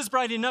loved his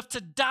bride enough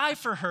to die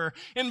for her.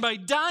 And by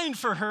dying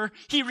for her,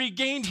 he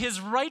regained his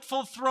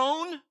rightful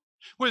throne,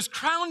 was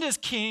crowned as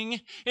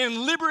king,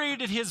 and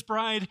liberated his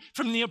bride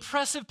from the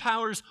oppressive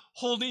powers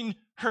holding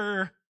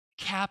her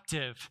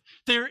captive.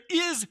 There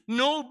is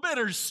no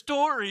better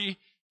story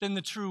than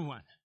the true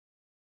one.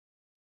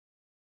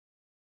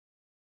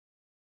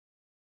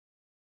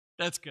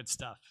 That's good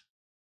stuff.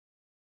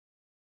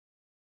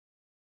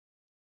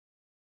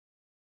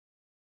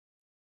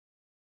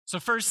 So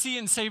first, see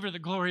and savor the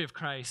glory of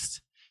Christ.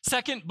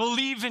 Second,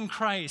 believe in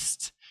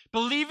Christ.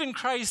 Believe in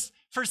Christ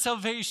for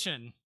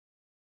salvation.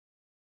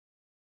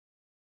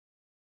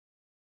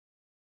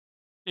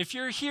 If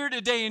you're here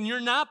today and you're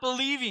not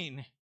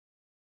believing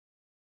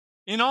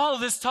in all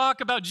this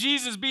talk about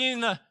Jesus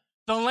being the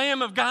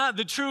Lamb of God,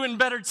 the true and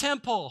better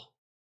temple,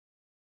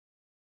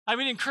 I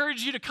would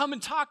encourage you to come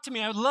and talk to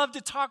me. I would love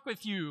to talk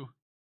with you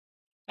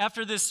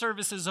after this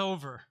service is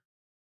over.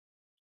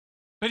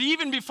 But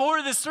even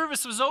before this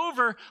service was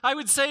over, I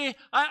would say,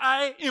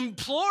 I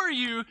implore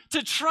you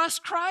to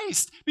trust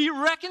Christ. Be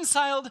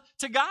reconciled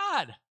to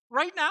God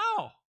right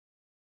now.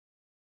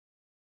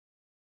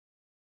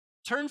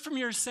 Turn from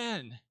your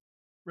sin.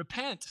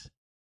 Repent.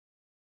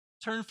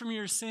 Turn from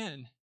your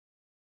sin.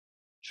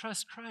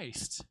 Trust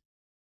Christ.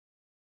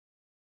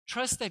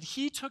 Trust that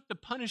He took the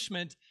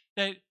punishment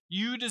that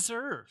you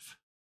deserve,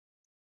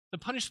 the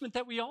punishment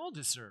that we all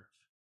deserve,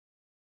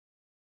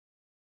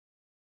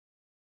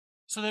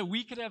 so that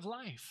we could have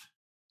life.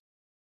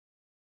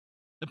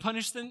 The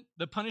punishment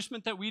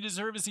that we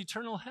deserve is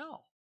eternal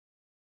hell,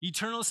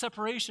 eternal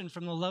separation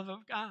from the love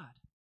of God.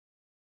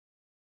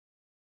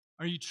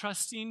 Are you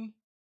trusting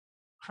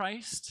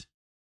Christ?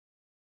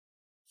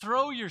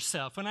 Throw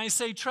yourself. When I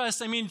say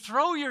trust, I mean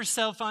throw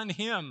yourself on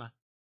Him.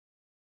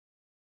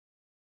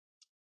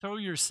 Throw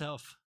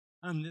yourself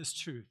on this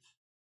truth.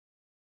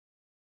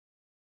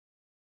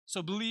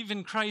 So believe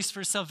in Christ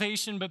for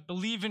salvation, but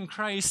believe in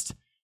Christ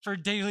for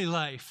daily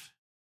life,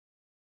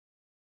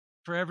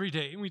 for every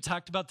day. And we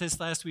talked about this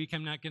last week.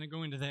 I'm not going to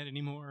go into that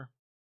anymore.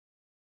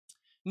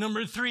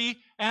 Number 3,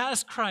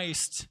 ask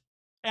Christ,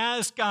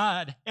 ask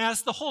God,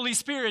 ask the Holy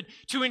Spirit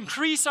to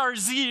increase our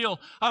zeal,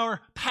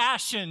 our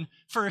passion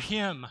for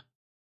Him.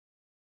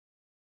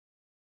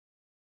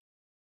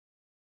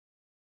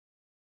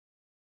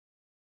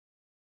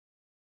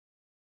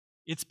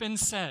 It's been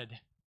said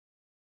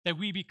that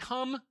we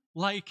become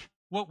like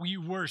what we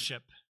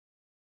worship.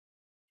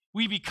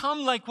 We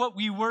become like what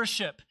we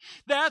worship.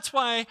 That's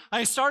why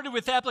I started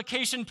with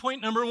application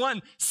point number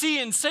 1, see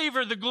and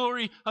savor the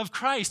glory of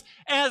Christ.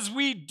 As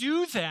we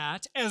do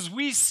that, as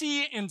we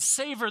see and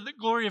savor the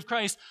glory of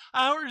Christ,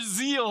 our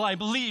zeal, I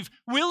believe,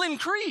 will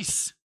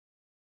increase.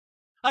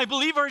 I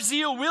believe our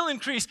zeal will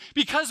increase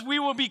because we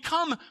will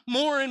become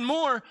more and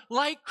more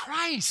like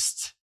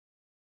Christ.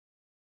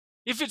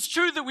 If it's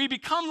true that we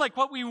become like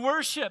what we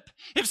worship,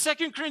 if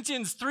 2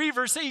 Corinthians 3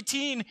 verse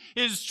 18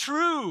 is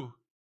true,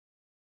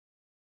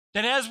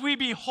 that as we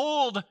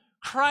behold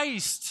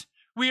Christ,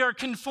 we are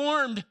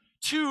conformed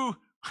to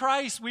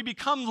Christ, we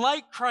become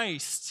like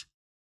Christ.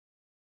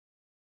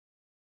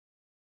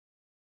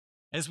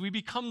 As we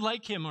become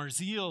like Him, our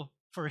zeal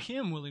for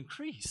Him will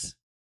increase.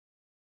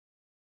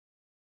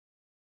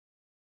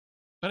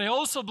 But I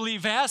also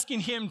believe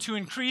asking Him to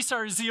increase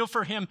our zeal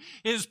for Him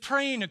is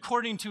praying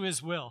according to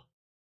His will.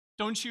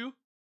 Don't you?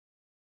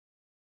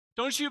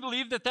 Don't you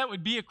believe that that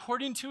would be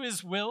according to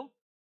His will?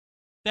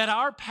 That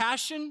our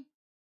passion,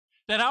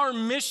 that our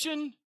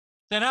mission,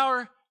 that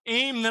our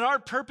aim, that our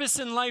purpose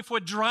in life,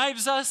 what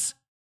drives us,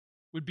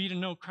 would be to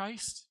know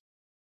Christ?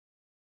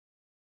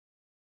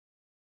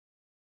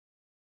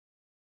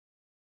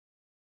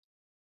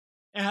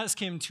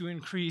 Ask Him to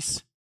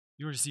increase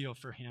your zeal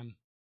for Him.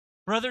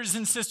 Brothers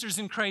and sisters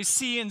in Christ,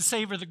 see and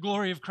savor the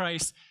glory of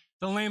Christ,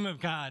 the Lamb of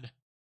God,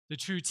 the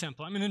true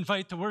temple. I'm going to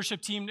invite the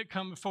worship team to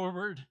come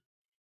forward.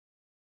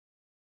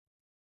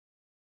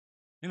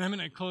 And I'm going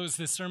to close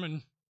this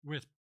sermon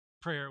with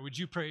prayer. Would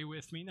you pray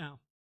with me now?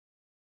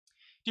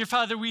 Dear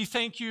Father, we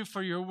thank You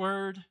for Your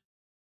word.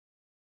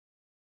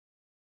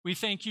 We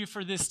thank You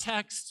for this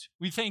text.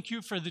 We thank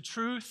You for the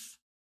truth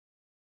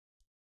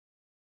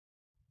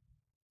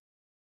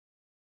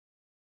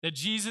that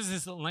Jesus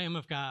is the Lamb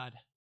of God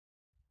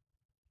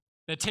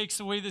that takes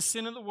away the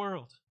sin of the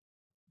world.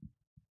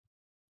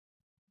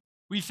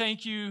 We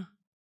thank You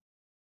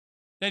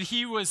that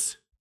He was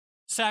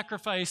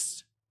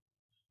sacrificed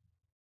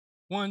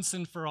once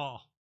and for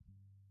all.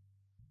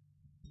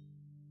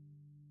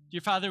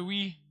 Dear Father,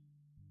 we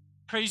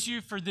praise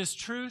You for this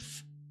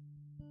truth.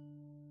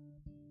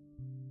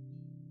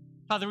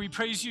 Father, we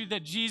praise You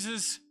that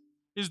Jesus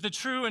is the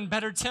true and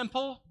better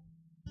temple,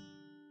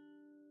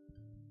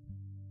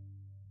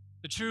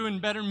 the true and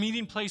better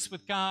meeting place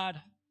with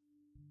God,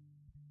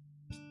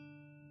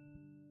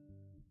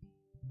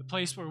 the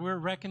place where we're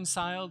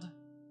reconciled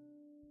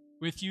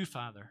with You,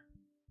 Father.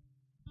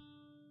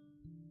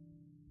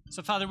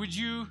 So, Father, would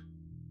You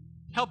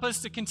help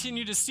us to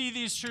continue to see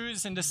these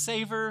truths and to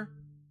savor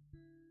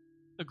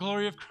the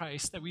glory of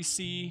Christ that we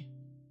see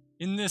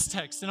in this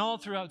text and all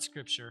throughout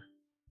Scripture.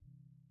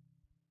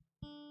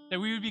 That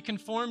we would be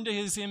conformed to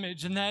His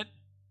image and that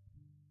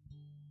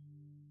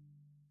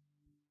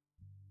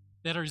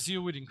our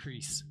zeal would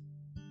increase.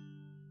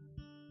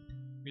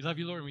 We love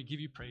You, Lord, and we give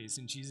You praise.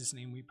 In Jesus'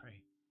 name we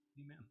pray.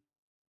 Amen.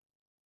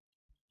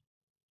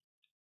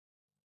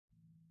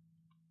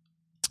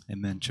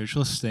 Amen. Church,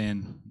 let's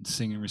stand and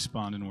sing and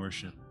respond in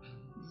worship.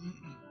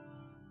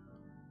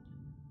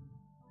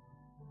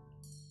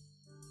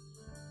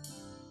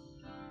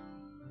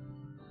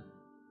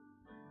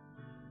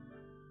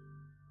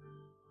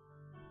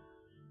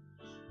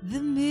 The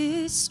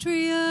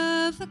mystery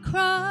of the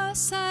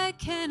cross I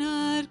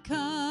cannot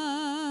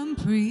comprehend.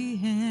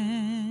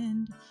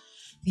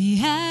 The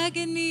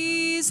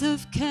agonies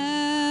of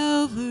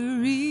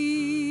Calvary.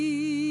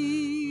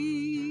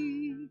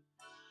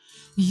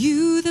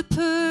 You, the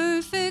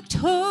perfect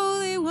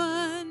Holy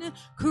One,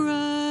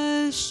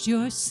 crushed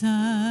your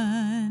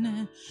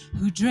Son,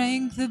 who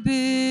drank the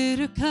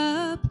bitter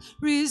cup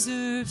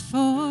reserved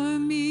for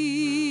me.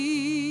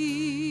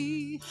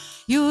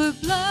 Your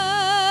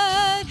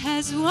blood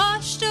has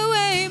washed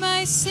away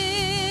my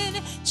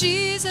sin.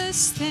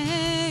 Jesus,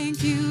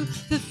 thank you.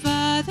 The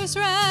Father's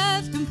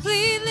wrath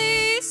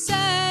completely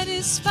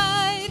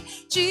satisfied.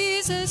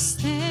 Jesus,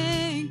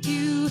 thank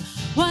you.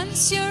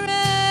 Once your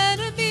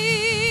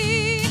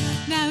enemy,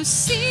 now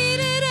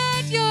seated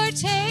at your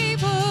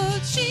table.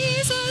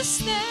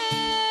 Jesus, thank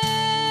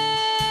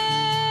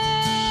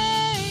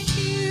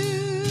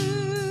you.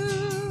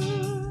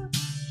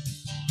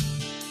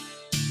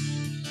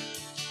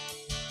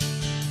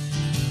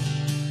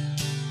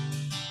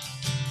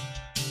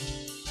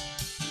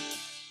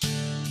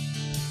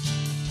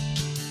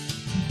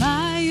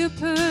 By your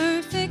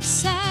perfect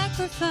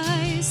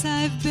sacrifice,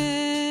 I've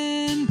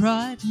been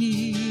brought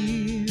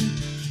near.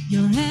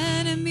 Your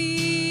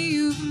enemy,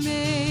 you've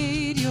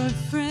made your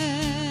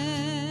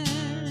friend.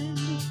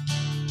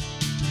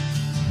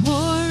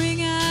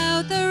 Pouring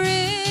out the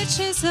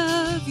riches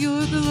of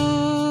your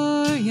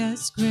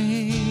glorious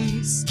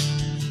grace.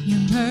 Your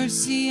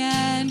mercy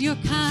and your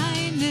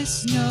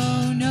kindness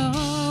know no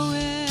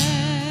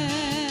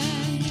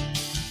end.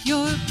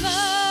 Your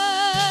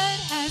blood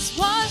has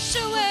washed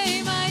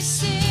away my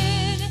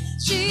sin.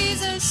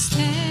 Jesus,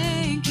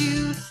 thank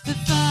you. The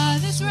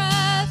Father's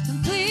wrath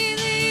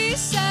completely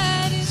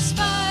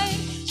satisfied.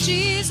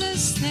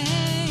 Jesus,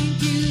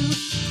 thank you.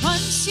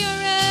 Once your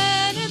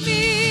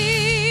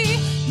enemy,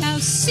 now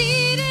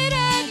seated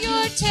at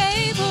your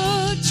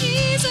table.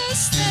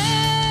 Jesus, thank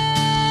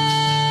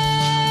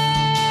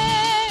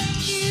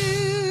you.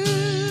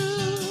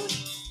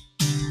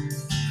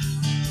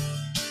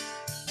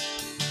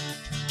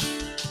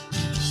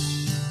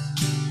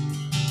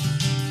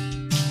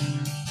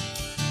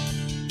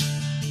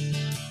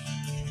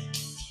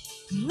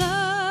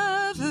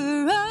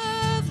 Lover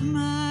of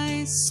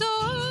my soul,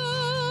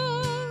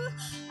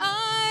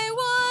 I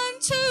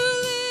want to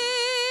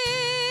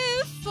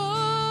live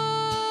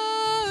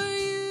for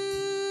you.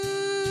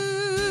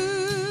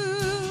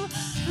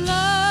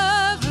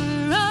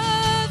 Lover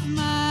of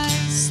my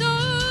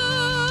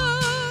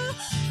soul,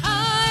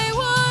 I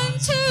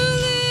want to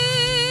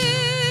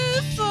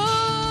live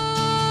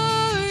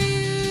for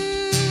you.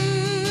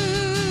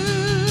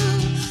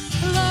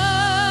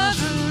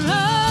 Lover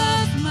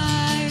of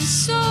my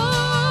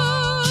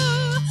soul,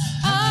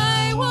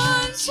 I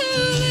want to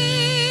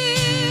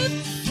live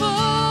for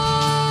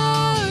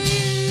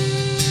you.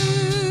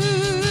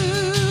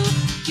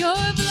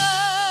 Your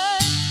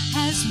blood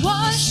has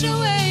washed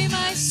away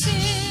my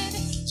sin.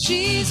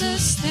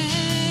 Jesus,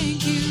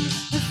 thank you.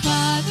 The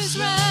Father's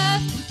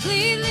wrath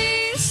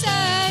completely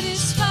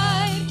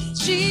satisfied.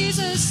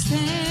 Jesus,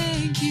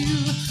 thank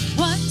you.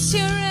 Once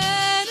your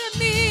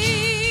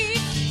enemy,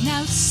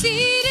 now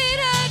seated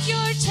at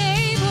your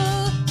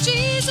table.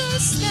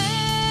 Jesus, thank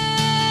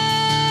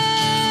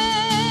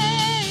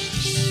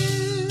you.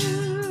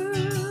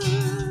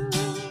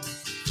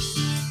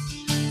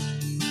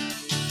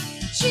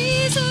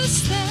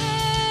 Jesus,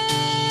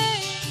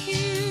 thank you.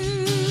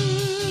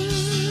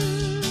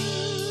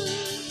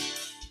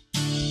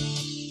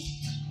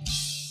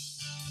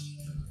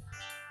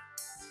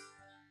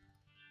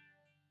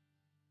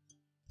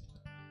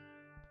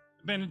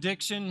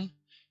 Benediction.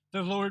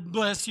 The Lord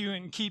bless you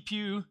and keep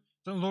you.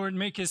 The Lord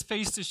make his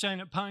face to shine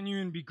upon you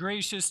and be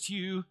gracious to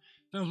you.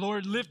 The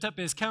Lord lift up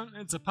his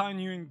countenance upon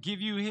you and give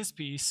you his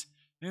peace.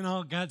 And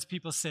all God's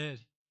people said,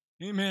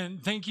 amen.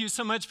 Thank you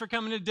so much for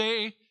coming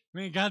today.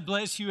 May God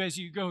bless you as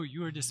you go.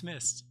 You are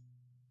dismissed.